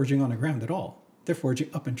not foraging on the ground at all. They're foraging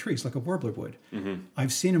up in trees like a warbler would.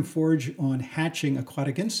 I've seen them forage on hatching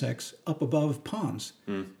aquatic insects up above ponds,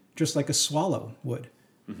 just like a swallow would.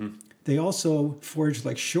 They also forage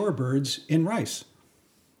like shorebirds in rice.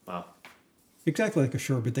 Wow. Exactly like a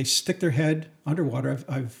shorebird. They stick their head underwater.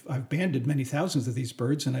 I've banded many thousands of these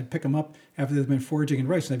birds, and I pick them up after they've been foraging in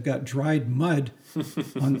rice, and they've got dried mud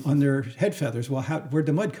on their head feathers. Well, where'd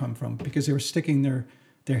the mud come from? Because they were sticking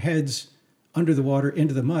their heads under the water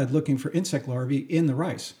into the mud looking for insect larvae in the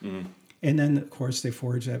rice. And then, of course, they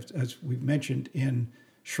forage, as we've mentioned, in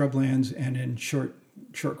shrublands and in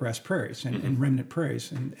shortgrass prairies and remnant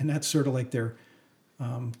prairies. And that's sort of like their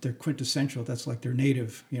quintessential, that's like their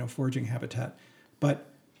native, foraging habitat. But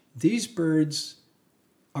these birds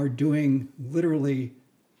are doing literally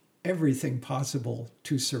everything possible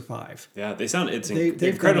to survive. Yeah, they sound, they're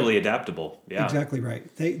incredibly adaptable. Yeah, exactly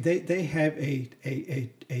right. They have a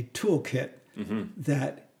toolkit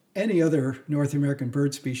that any other North American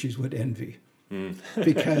bird species would envy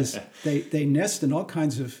because they nest in all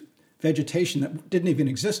kinds of vegetation that didn't even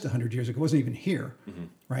exist 100 years ago, wasn't even here,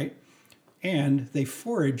 right? And they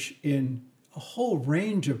forage in a whole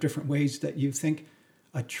range of different ways that you think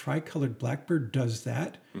a tricolored blackbird does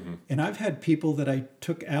that. And I've had people that I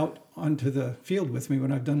took out onto the field with me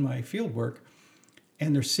when I've done my field work,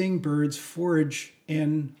 and they're seeing birds forage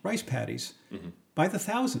in rice paddies by the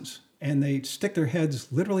thousands. And they stick their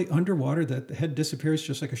heads literally underwater. The head disappears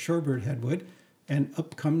just like a shorebird head would, and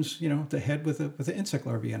up comes the head with an insect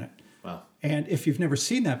larvae in it. Wow. And if you've never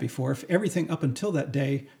seen that before, if everything up until that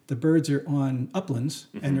day, the birds are on uplands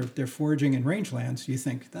and they're foraging in rangelands, you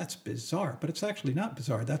think that's bizarre, but it's actually not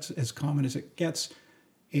bizarre. That's as common as it gets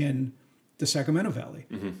in the Sacramento Valley.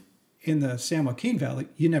 In the San Joaquin Valley,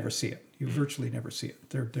 you never see it. You virtually never see it.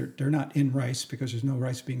 They're not in rice because there's no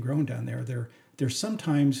rice being grown down there. They're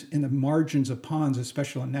sometimes in the margins of ponds,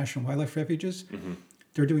 especially on national wildlife refuges.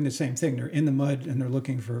 They're doing the same thing. They're in the mud and they're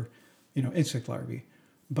looking for, insect larvae.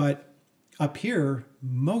 But up here,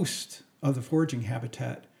 most of the foraging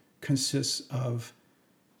habitat consists of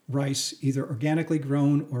rice, either organically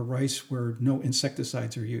grown or rice where no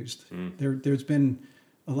insecticides are used. There's been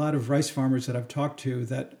a lot of rice farmers that I've talked to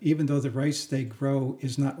that even though the rice they grow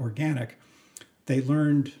is not organic, they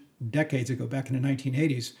learned decades ago, back in the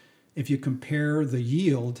 1980s, if you compare the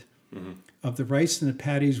yield of the rice and the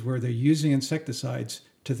paddies where they're using insecticides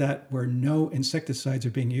to that where no insecticides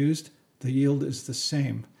are being used, the yield is the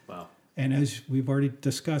same. Wow. And as we've already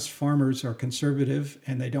discussed, farmers are conservative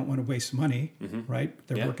and they don't want to waste money, right?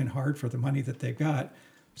 They're working hard for the money that they've got.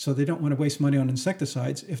 So they don't want to waste money on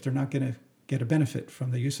insecticides if they're not going to get a benefit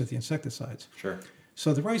from the use of the insecticides. Sure.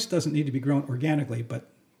 So the rice doesn't need to be grown organically, but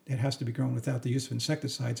it has to be grown without the use of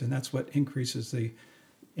insecticides, and that's what increases the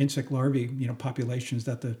insect larvae, populations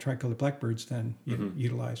that the tricolored blackbirds then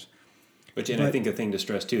utilize. But I think a thing to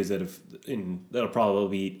stress too is that that'll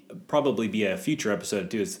probably be a future episode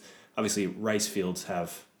too. Is obviously rice fields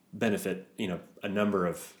have benefit a number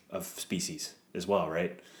of species as well,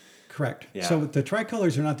 right? Correct. Yeah. So the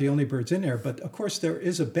tricolors are not the only birds in there, but of course there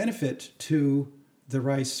is a benefit to the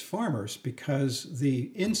rice farmers because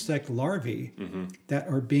the insect larvae that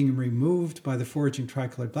are being removed by the foraging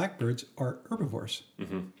tricolored blackbirds are herbivores,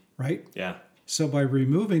 right? Yeah. So by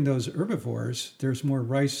removing those herbivores, there's more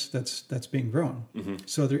rice that's being grown.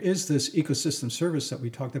 So there is this ecosystem service that we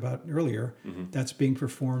talked about earlier that's being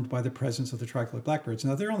performed by the presence of the tricolored blackbirds.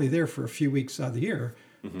 Now they're only there for a few weeks out of the year,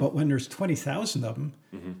 but when there's 20,000 of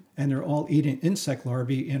them and they're all eating insect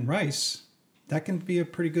larvae in rice, that can be a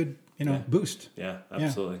pretty good boost. Yeah,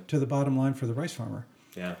 absolutely. To the bottom line for the rice farmer.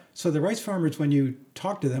 Yeah. So the rice farmers, when you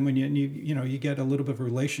talk to them, when you get a little bit of a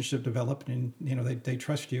relationship developed, and they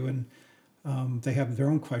trust you, and they have their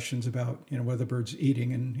own questions about what are the birds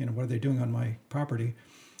eating and what are they doing on my property,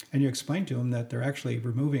 and you explain to them that they're actually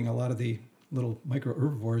removing a lot of the little micro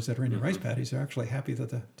herbivores that are in your rice paddies. They're actually happy that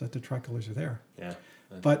the tricolors are there. Yeah.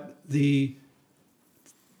 But the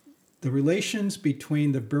relations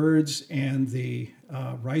between the birds and the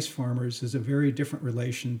rice farmers is a very different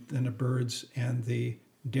relation than the birds and the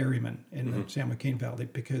dairymen in the San Joaquin Valley,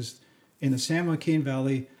 because in the San Joaquin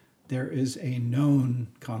Valley, there is a known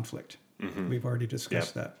conflict. We've already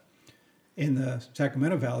discussed that. In the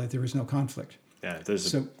Sacramento Valley, there is no conflict. Yeah,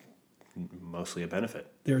 there's mostly a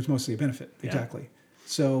benefit. There's mostly a benefit, exactly.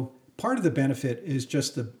 So part of the benefit is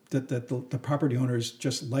just that the property owners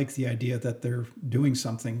just like the idea that they're doing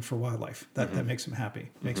something for wildlife. That makes them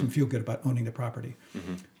happy, makes them feel good about owning the property.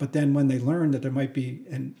 But then when they learn that there might be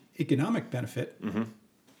an economic benefit,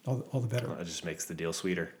 all the better. Well, it just makes the deal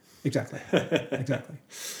sweeter. Exactly.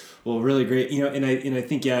 Well, really great. And I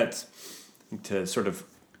think it's to sort of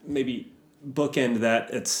maybe bookend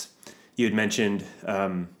that. You had mentioned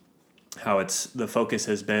how the focus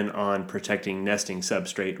has been on protecting nesting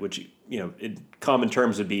substrate, which in common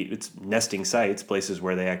terms would be it's nesting sites, places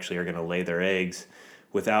where they actually are going to lay their eggs,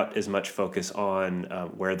 without as much focus on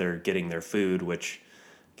where they're getting their food. Which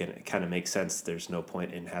again, it kind of makes sense. There's no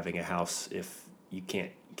point in having a house if you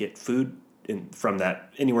can't get food from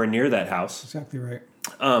that anywhere near that house. Exactly right.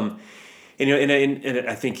 And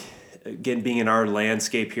I think again, being in our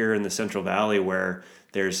landscape here in the Central Valley, where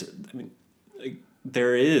there's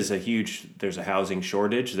a housing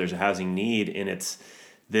shortage, there's a housing need, and it's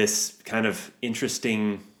this kind of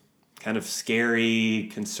interesting, kind of scary,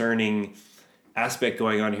 concerning aspect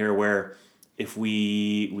going on here, where if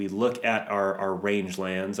we look at our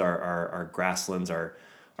rangelands, our grasslands, our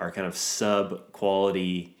kind of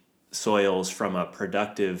sub-quality soils from a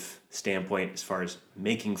productive standpoint as far as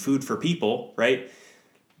making food for people, right?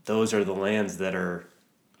 Those are the lands that are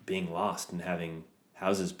being lost and having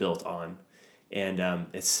houses built on. And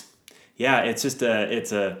there's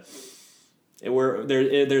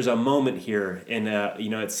a moment here, and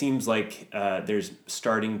it seems like there's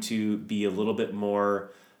starting to be a little bit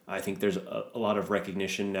more. I think there's a lot of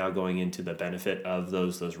recognition now going into the benefit of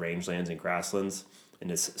those rangelands and grasslands, and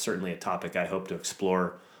it's certainly a topic I hope to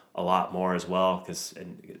explore a lot more as well, because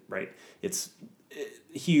it's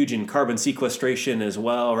huge in carbon sequestration as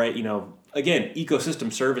well, right? Again,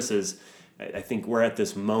 ecosystem services. I think we're at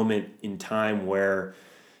this moment in time where,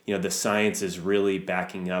 the science is really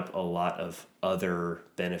backing up a lot of other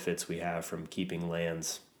benefits we have from keeping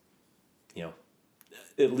lands,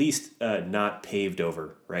 at least not paved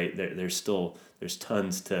over, right? There's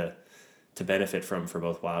tons to benefit from for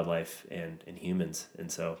both wildlife and humans.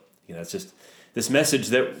 And so, it's just this message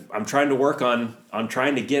that I'm trying to work on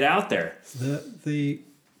trying to get out there. The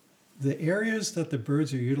areas that the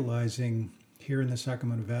birds are utilizing here in the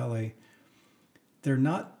Sacramento Valley, they're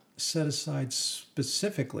not set aside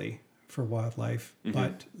specifically for wildlife,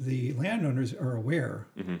 but the landowners are aware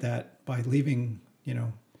that by leaving,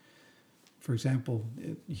 for example,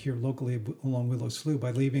 here locally along Willow Slough,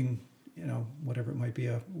 by leaving, whatever it might be,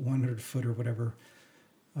 a 100-foot or whatever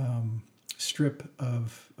strip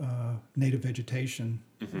of native vegetation,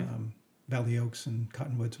 valley oaks and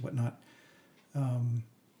cottonwoods and whatnot,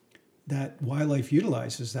 that wildlife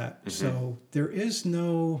utilizes that. So there is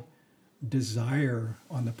no desire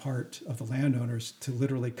on the part of the landowners to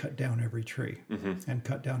literally cut down every tree and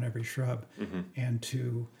cut down every shrub and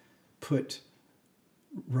to put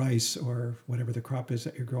rice or whatever the crop is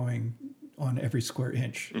that you're growing on every square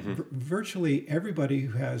inch. Virtually everybody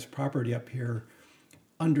who has property up here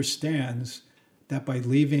understands that by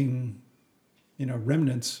leaving,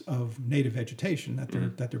 remnants of native vegetation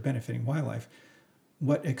that they're benefiting wildlife.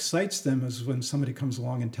 What excites them is when somebody comes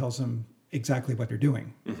along and tells them exactly what they're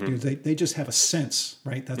doing. They just have a sense,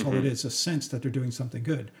 right? That's all it is, a sense that they're doing something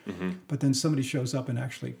good. But then somebody shows up and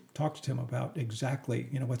actually talks to them about exactly,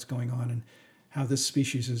 what's going on and how this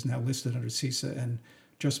species is now listed under CISA. And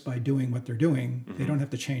just by doing what they're doing, they don't have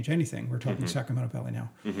to change anything. We're talking Sacramento Valley now.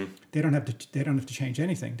 They don't have to change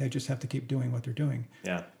anything. They just have to keep doing what they're doing.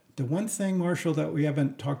 Yeah. The one thing, Marshall, that we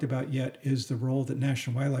haven't talked about yet is the role that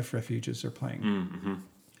national wildlife refuges are playing.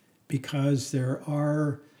 Because there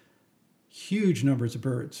are huge numbers of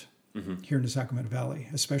birds here in the Sacramento Valley,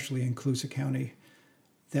 especially in Colusa County,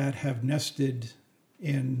 that have nested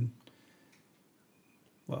in,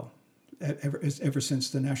 ever since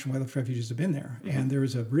the national wildlife refuges have been there. And there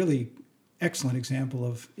is a really excellent example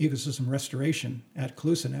of ecosystem restoration at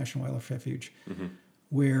Colusa National Wildlife Refuge,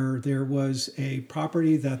 where there was a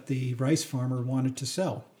property that the rice farmer wanted to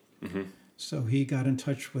sell. So he got in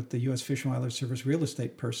touch with the U.S. Fish and Wildlife Service real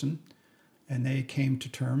estate person, and they came to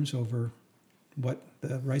terms over what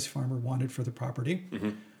the rice farmer wanted for the property.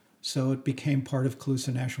 So it became part of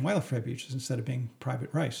Colusa National Wildlife Refuge instead of being private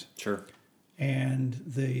rice. Sure. And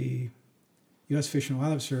the U.S. Fish and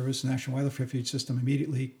Wildlife Service National Wildlife Refuge system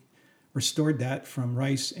immediately restored that from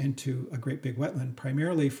rice into a great big wetland,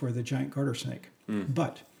 primarily for the giant garter snake.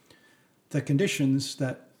 But the conditions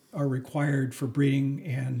that are required for breeding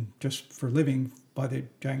and just for living by the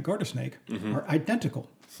giant garter snake are identical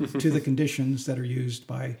to the conditions that are used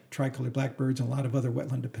by tricolored blackbirds and a lot of other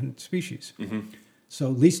wetland-dependent species. So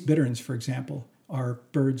least bitterns, for example, are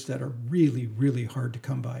birds that are really, really hard to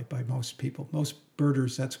come by most people. Most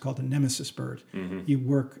birders, that's called a nemesis bird. You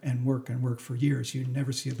work and work and work for years. You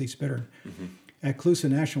never see a least bittern. At Colusa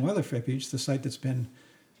National Wildlife Refuge, the site that's been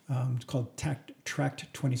it's called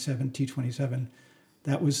Tract 27, T27,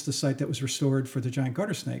 that was the site that was restored for the giant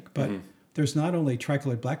garter snake. But there's not only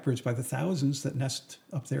tricolored blackbirds by the thousands that nest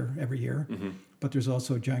up there every year, but there's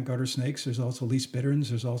also giant garter snakes. There's also least bitterns.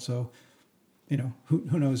 There's also,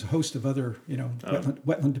 who knows, a host of other,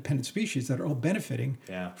 wetland-dependent species that are all benefiting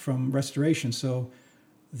from restoration. So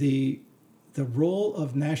the role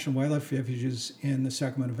of national wildlife refuges in the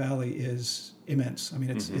Sacramento Valley is immense. I mean,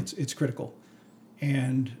 it's critical.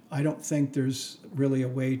 And I don't think there's really a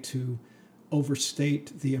way to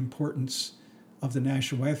overstate the importance of the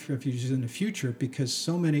national wildlife refuges in the future, because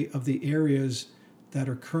so many of the areas that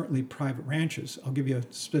are currently private ranches, I'll give you a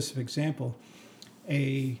specific example.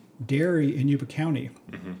 A dairy in Yuba County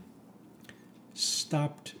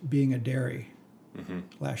stopped being a dairy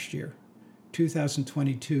last year.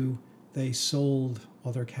 2022, they sold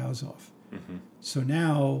all their cows off. So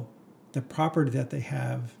now the property that they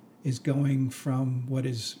have is going from what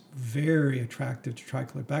is very attractive to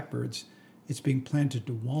tricolored blackbirds, it's being planted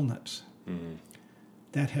to walnuts.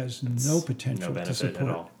 That has no potential to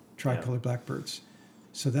support tricolored blackbirds.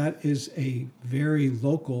 So that is a very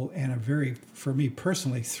local and a very, for me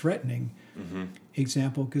personally, threatening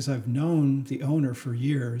example, because I've known the owner for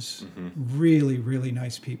years. Really, really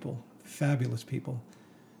nice people, fabulous people.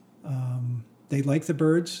 They like the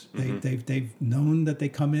birds. They've known that they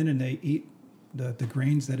come in and they eat the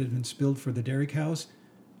grains that had been spilled for the dairy cows.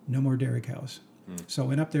 No more dairy cows. So I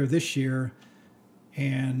went up there this year,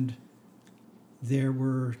 and there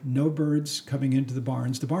were no birds coming into the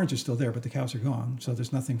barns. The barns are still there, but the cows are gone, so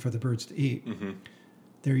there's nothing for the birds to eat.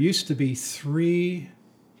 There used to be 3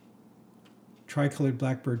 tricolored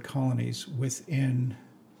blackbird colonies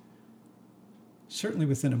certainly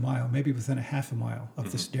within a mile, maybe within a half a mile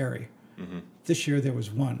of this dairy. This year there was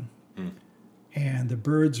 1. And the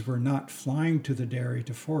birds were not flying to the dairy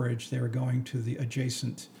to forage. They were going to the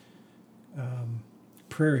adjacent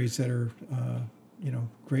prairies that are,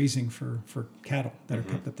 grazing for cattle that are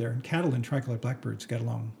kept up there. And cattle and tricolored blackbirds get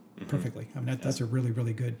along perfectly. I mean, that's a really,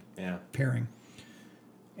 really good pairing.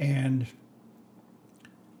 And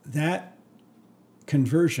that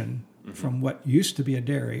conversion from what used to be a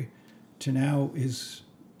dairy to now is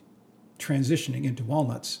transitioning into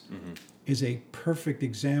walnuts is a perfect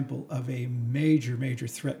example of a major, major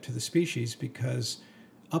threat to the species, because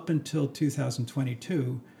up until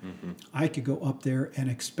 2022, I could go up there and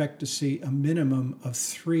expect to see a minimum of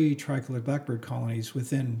 3 tricolored blackbird colonies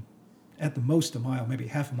within, at the most, a mile, maybe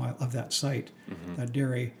half a mile of that site, that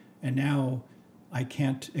dairy. And now I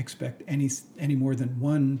can't expect any more than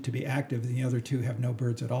one to be active, and the other two have no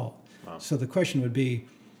birds at all. Wow. So the question would be,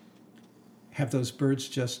 have those birds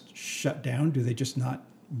just shut down? Do they just not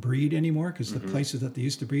breed anymore because the places that they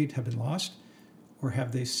used to breed have been lost? Or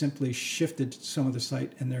have they simply shifted some of the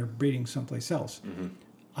site and they're breeding someplace else?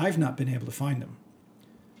 I've not been able to find them.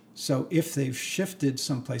 So if they've shifted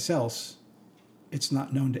someplace else, it's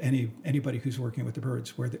not known to anybody who's working with the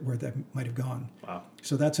birds where that might have gone. Wow.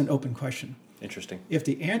 So that's an open question. Interesting. If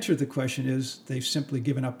the answer to the question is they've simply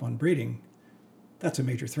given up on breeding, that's a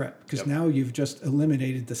major threat because now you've just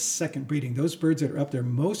eliminated the second breeding. Those birds that are up there,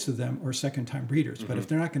 most of them are second-time breeders. But if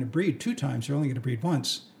they're not going to breed 2 times, they're only going to breed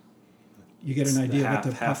once. You get an idea what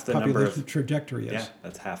the population trajectory is. Yeah,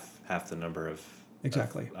 that's half the number of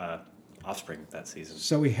exactly offspring that season.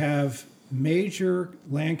 So we have major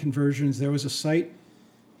land conversions. There was a site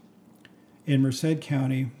in Merced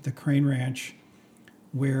County, the Crane Ranch,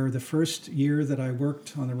 where the first year that I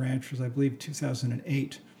worked on the ranch was, I believe,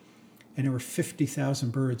 2008, and there were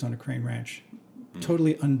 50,000 birds on a Crane Ranch,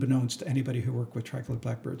 totally unbeknownst to anybody who worked with tricolored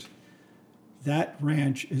blackbirds. That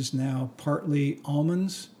ranch is now partly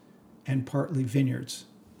almonds and partly vineyards.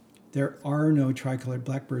 There are no tricolored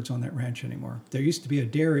blackbirds on that ranch anymore. There used to be a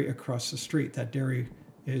dairy across the street. That dairy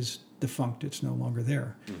is defunct. It's no longer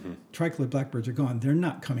there. Tricolored blackbirds are gone. They're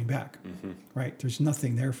not coming back, right? There's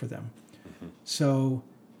nothing there for them. So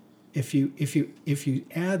if you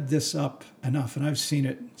add this up enough, and I've seen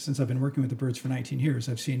it since I've been working with the birds for 19 years,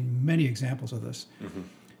 I've seen many examples of this.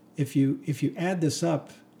 If you add this up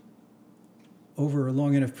over a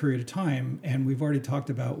long enough period of time, and we've already talked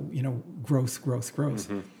about,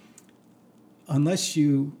 growth. Unless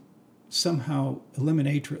you somehow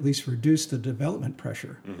eliminate or at least reduce the development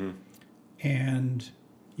pressure, and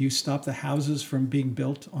you stop the houses from being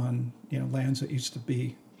built on lands that used to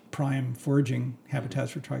be prime foraging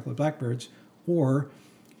habitats for tricolored blackbirds, or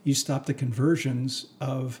you stop the conversions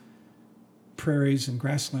of prairies and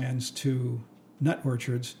grasslands to nut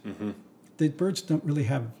orchards, the birds don't really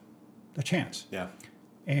have a chance. Yeah.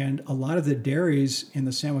 And a lot of the dairies in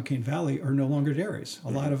the San Joaquin Valley are no longer dairies.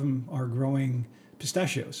 A lot of them are growing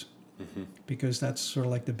pistachios because that's sort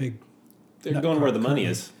of like the big... They're going where the money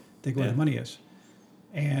is. They go where the money is.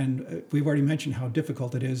 And we've already mentioned how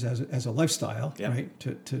difficult it is as a lifestyle, right,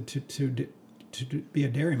 to be a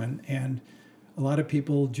dairyman. And a lot of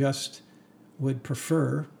people just would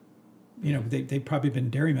prefer, they've probably been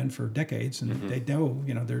dairymen for decades, and they know,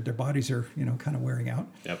 their bodies are, kind of wearing out.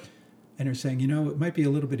 Yep. And they're saying, it might be a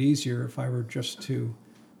little bit easier if I were just to,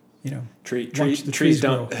 trees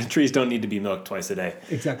don't need to be milked twice a day.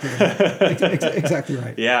 Exactly right. Exactly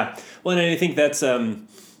right. Yeah. Well, and I think that's,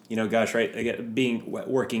 right. Again,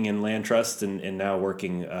 working in land trusts and now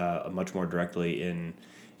working much more directly in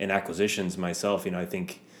acquisitions myself, I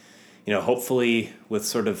think, hopefully with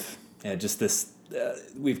sort of just this,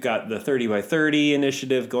 we've got the 30 by 30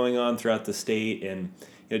 initiative going on throughout the state, and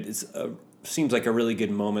it's seems like a really good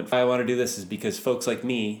moment. Why I want to do this is because folks like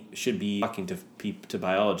me should be talking to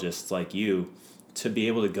biologists like you to be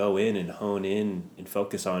able to go in and hone in and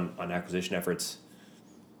focus on acquisition efforts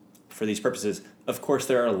for these purposes. Of course,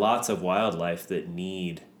 there are lots of wildlife that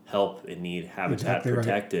need help and need habitat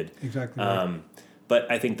protected. Right. Exactly. Right. But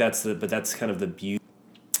I think that's kind of the beauty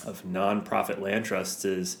of nonprofit land trusts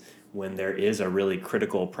is when there is a really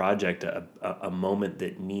critical project, a moment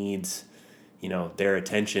that needs their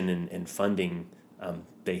attention and funding,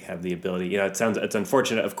 they have the ability. It's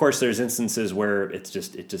unfortunate. Of course, there's instances where it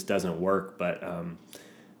just doesn't work, but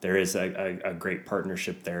there is a great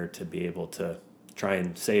partnership there to be able to try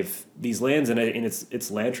and save these lands, and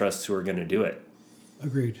it's land trusts who are going to do it.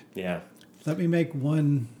 Agreed. Yeah. Let me make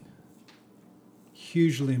one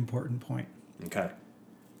hugely important point. Okay.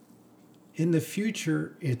 In the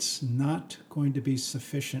future, it's not going to be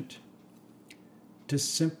sufficient to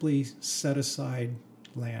simply set aside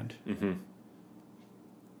land.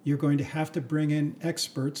 You're going to have to bring in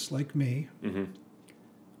experts like me,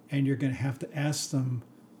 and you're going to have to ask them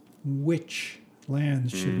which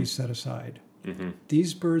lands should we set aside.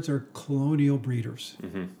 These birds are colonial breeders.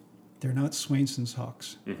 They're not Swainson's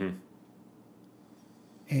hawks.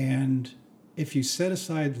 And if you set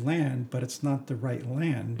aside land, but it's not the right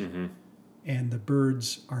land, and the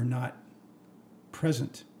birds are not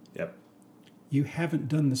present, you haven't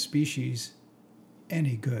done the species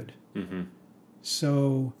any good.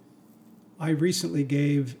 So I recently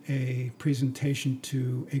gave a presentation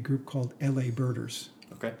to a group called LA Birders.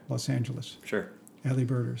 Okay. Los Angeles. Sure. LA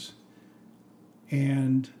Birders.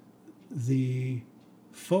 And the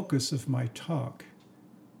focus of my talk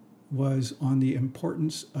was on the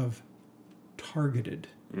importance of targeted,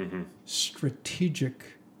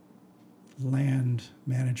 strategic land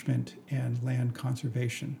management and land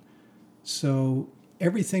conservation. So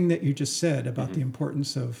everything that you just said about the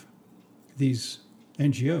importance of these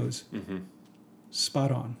NGOs,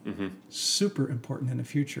 spot on, super important in the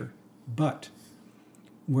future. But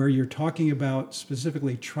where you're talking about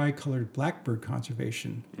specifically tricolored blackbird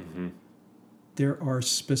conservation, there are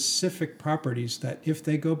specific properties that if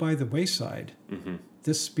they go by the wayside,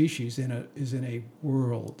 this species is in a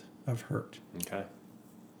world of hurt. Okay.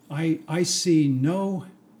 I see no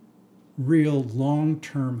real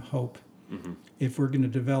long-term hope if we're going to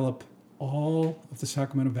develop all of the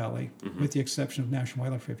Sacramento Valley, with the exception of national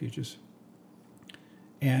wildlife refuges,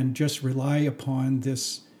 and just rely upon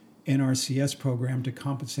this NRCS program to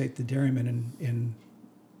compensate the dairymen in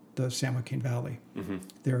the San Joaquin Valley.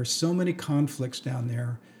 There are so many conflicts down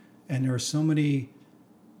there, and there are so many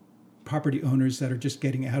property owners that are just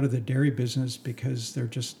getting out of the dairy business because they're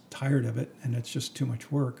just tired of it and it's just too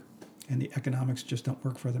much work and the economics just don't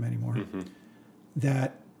work for them anymore,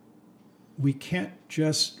 that we can't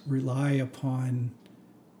just rely upon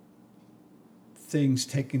things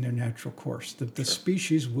taking their natural course. The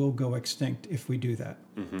species will go extinct if we do that.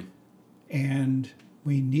 And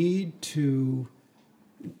we need to,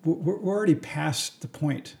 we're already past the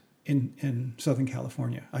point in Southern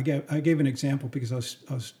California. I gave an example because I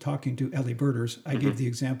was talking to Ellie Birders. I gave the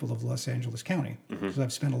example of Los Angeles County because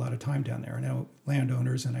I've spent a lot of time down there. I know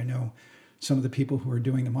landowners and I know some of the people who are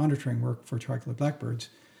doing the monitoring work for tricolored blackbirds.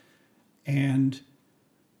 And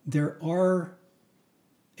there are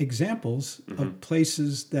examples of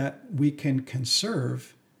places that we can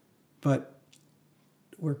conserve, but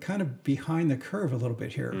we're kind of behind the curve a little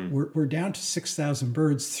bit here. We're down to 6,000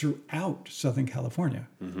 birds throughout Southern California,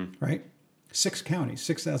 right? 6 counties,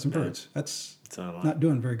 6,000 birds. That's not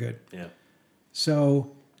doing very good. Yeah.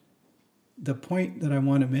 So the point that I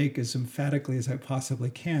want to make as emphatically as I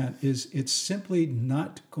possibly can is it's simply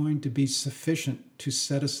not going to be sufficient to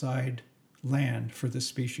set aside land for this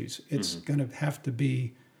species. It's going to have to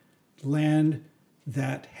be land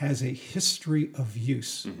that has a history of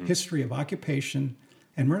use, history of occupation.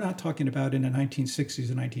 And we're not talking about in the 1960s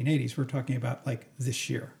and 1980s. We're talking about like this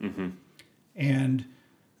year. And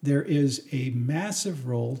there is a massive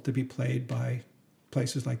role to be played by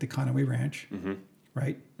places like the Conaway Ranch,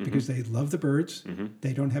 right? Because they love the birds.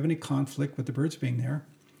 They don't have any conflict with the birds being there.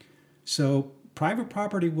 So private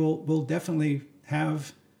property will definitely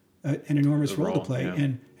have an enormous role to play. Yeah.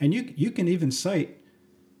 And you can even cite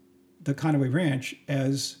the Conaway Ranch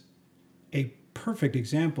as a perfect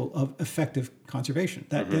example of effective conservation.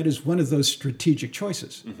 That is one of those strategic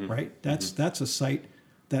choices, right? That's a site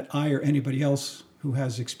that I or anybody else who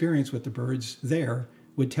has experience with the birds there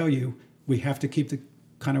would tell you we have to keep the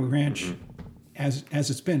Conaway Ranch as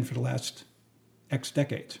it's been for the last X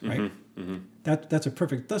decades, right? That's a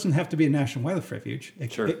perfect. It doesn't have to be a national wildlife refuge.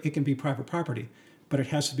 It can be private property, but it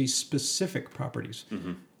has to be specific properties.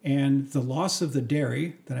 And the loss of the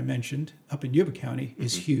dairy that I mentioned up in Yuba County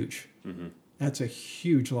is huge. That's a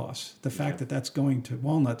huge loss. The fact that that's going to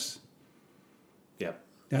walnuts,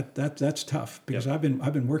 that's tough because I've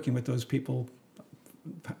been working with those people,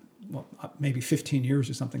 well, maybe 15 years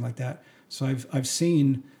or something like that. So I've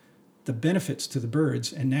seen the benefits to the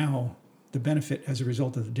birds, and now the benefit as a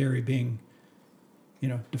result of the dairy being,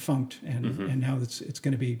 defunct, and now it's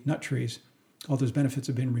going to be nut trees. All those benefits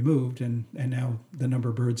have been removed, and now the number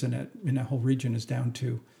of birds in that whole region is down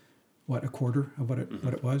to a quarter of what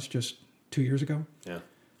it was just 2 years ago. Yeah.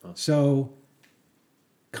 Well. So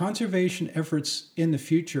conservation efforts in the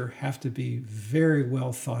future have to be very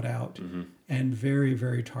well thought out and very,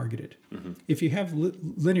 very targeted. If you have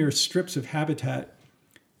linear strips of habitat,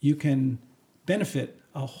 you can benefit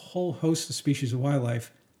a whole host of species of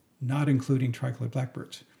wildlife, not including tricolored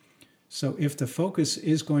blackbirds. So if the focus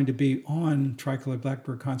is going to be on tricolored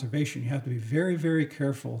blackbird conservation, you have to be very, very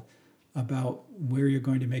careful about where you're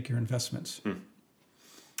going to make your investments.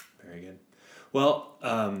 Very good. Well,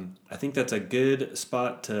 I think that's a good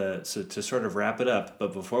spot to sort of wrap it up.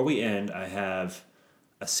 But before we end, I have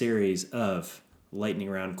a series of lightning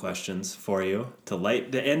round questions for you to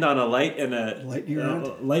end on a light and a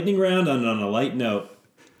lightning round and on a light note.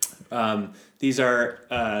 These are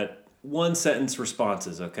 1-sentence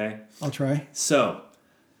responses. Okay. I'll try. So,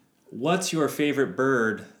 what's your favorite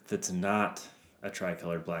bird that's not a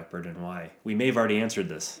tricolored blackbird, and why? We may have already answered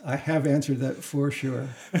this. I have answered that for sure.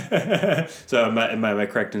 So am I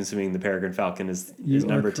correct in assuming the peregrine falcon is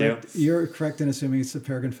number 2? You're correct in assuming it's the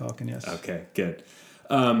peregrine falcon, yes. Okay, good.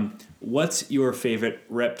 What's your favorite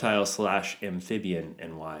reptile/amphibian,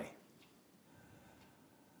 and why?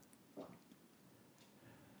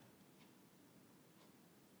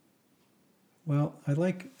 Well, I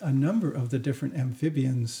like a number of the different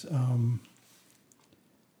amphibians.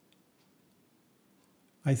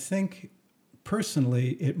 I think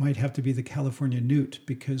personally it might have to be the California newt,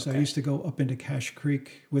 because I used to go up into Cache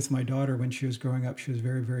Creek with my daughter when she was growing up. She was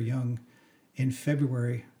very, very young, in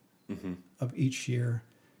February of each year.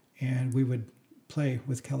 And we would play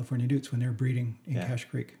with California newts when they're breeding in Cache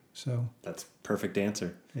Creek. So that's perfect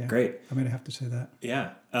answer. Yeah, great. I'm going to have to say that.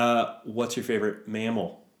 Yeah. What's your favorite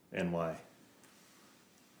mammal and why?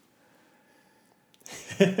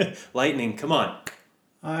 Lightning, come on.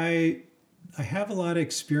 I have a lot of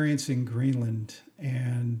experience in Greenland,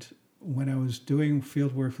 and when I was doing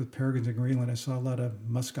field work with peregrines in Greenland, I saw a lot of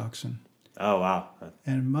muskoxen. Oh, wow.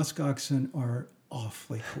 And muskoxen are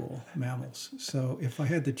awfully cool mammals. So if I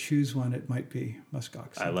had to choose one, it might be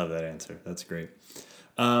muskoxen. I love that answer. That's great.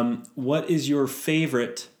 What is your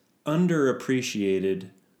favorite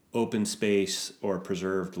underappreciated open space or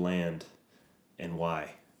preserved land, and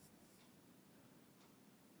why?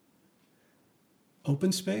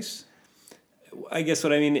 Open space? I guess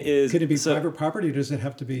what I mean is... Could it be private property, or does it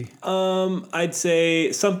have to be... I'd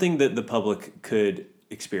say something that the public could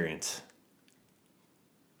experience.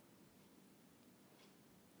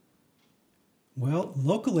 Well,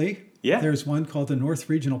 locally, there's one called the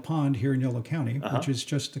North Regional Pond here in Yolo County, which is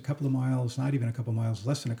just a couple of miles, not even a couple of miles,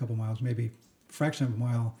 less than a couple of miles, maybe a fraction of a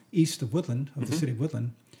mile east of Woodland, of the city of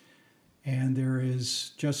Woodland. And there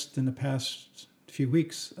is, just in the past few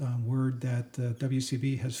weeks, word that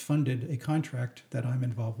WCB has funded a contract that I'm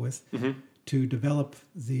involved with to develop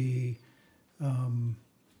the,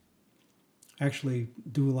 actually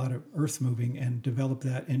do a lot of earth moving and develop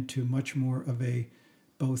that into much more of a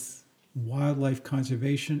both wildlife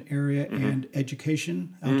conservation area and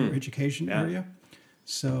education, outdoor education area.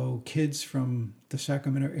 So kids from the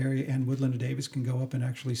Sacramento area and Woodland and Davis can go up and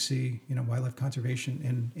actually see, wildlife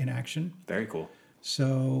conservation in action. Very cool.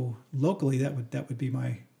 So locally, that would be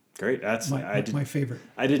my great. That's my favorite.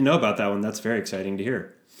 I didn't know about that one. That's very exciting to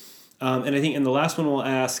hear. And I think in the last one we'll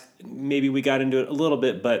ask, maybe we got into it a little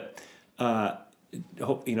bit, but I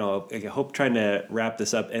hope trying to wrap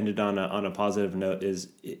this up ended on a positive note is,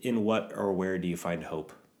 in what or where do you find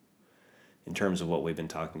hope in terms of what we've been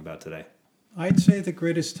talking about today? I'd say the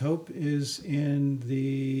greatest hope is in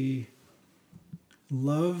the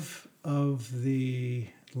love of the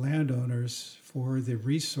landowners for the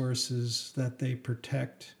resources that they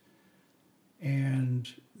protect, and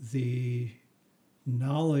the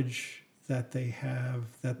knowledge that they have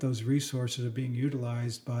that those resources are being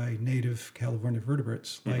utilized by native California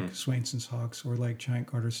vertebrates like Swainson's hawks, or like giant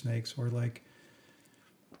garter snakes, or like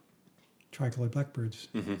tricolored blackbirds.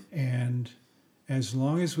 And as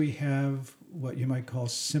long as we have what you might call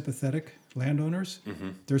sympathetic landowners,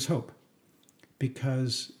 there's hope,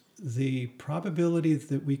 because the probability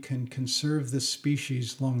that we can conserve this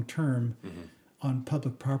species long term on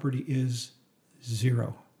public property is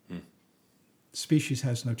zero. Species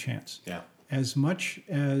has no chance. Yeah. As much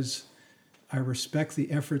as I respect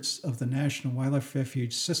the efforts of the National Wildlife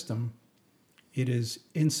Refuge System, it is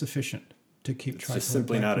insufficient to keep tricolored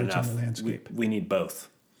blackbirds on the landscape. We need both.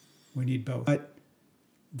 We need both. But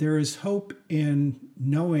there is hope in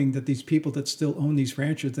knowing that these people that still own these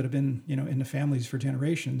ranches that have been, in the families for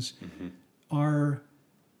generations are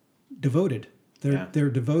devoted. They're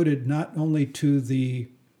devoted not only to the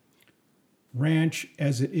ranch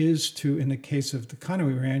as it is to, in the case of the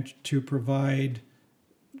Conway Ranch, to provide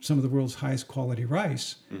some of the world's highest quality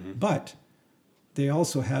rice, but they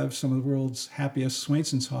also have some of the world's happiest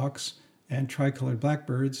Swainson's hawks and tricolored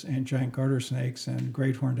blackbirds and giant garter snakes and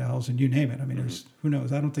great horned owls, and you name it. I mean, there's, who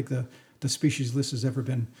knows? I don't think the species list has ever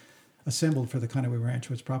been assembled for the Conway Ranch,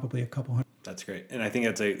 which is probably a couple hundred. That's great. And I think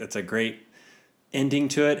that's a great ending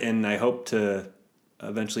to it, and I hope to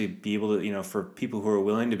eventually be able to, for people who are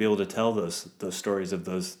willing to be able to tell those stories of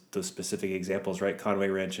those specific examples, right? Conway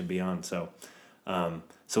Ranch and beyond. So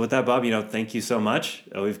with that, Bob, thank you so much.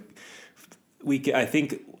 I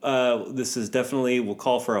think this is definitely, we'll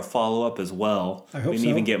call for a follow-up as well. I hope we so. can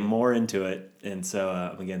even get more into it. And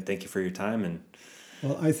so, again, thank you for your time.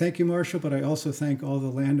 Well, I thank you, Marshall, but I also thank all the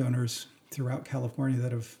landowners throughout California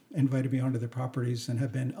that have invited me onto their properties and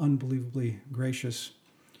have been unbelievably gracious.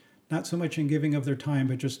 Not so much in giving of their time,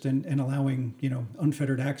 but just in allowing,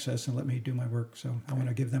 unfettered access and let me do my work. So I want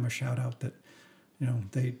to give them a shout out that,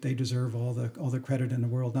 they deserve all the credit in the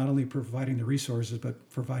world, not only providing the resources, but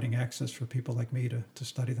providing access for people like me to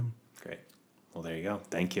study them. Great. Well, there you go.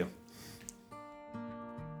 Thank you.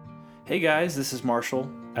 Hey guys, this is Marshall.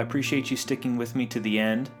 I appreciate you sticking with me to the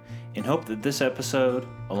end and hope that this episode,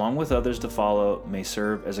 along with others to follow, may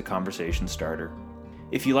serve as a conversation starter.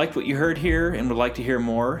 If you liked what you heard here and would like to hear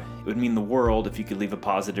more, it would mean the world if you could leave a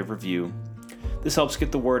positive review. This helps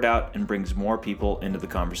get the word out and brings more people into the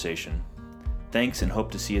conversation. Thanks, and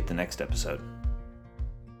hope to see you at the next episode.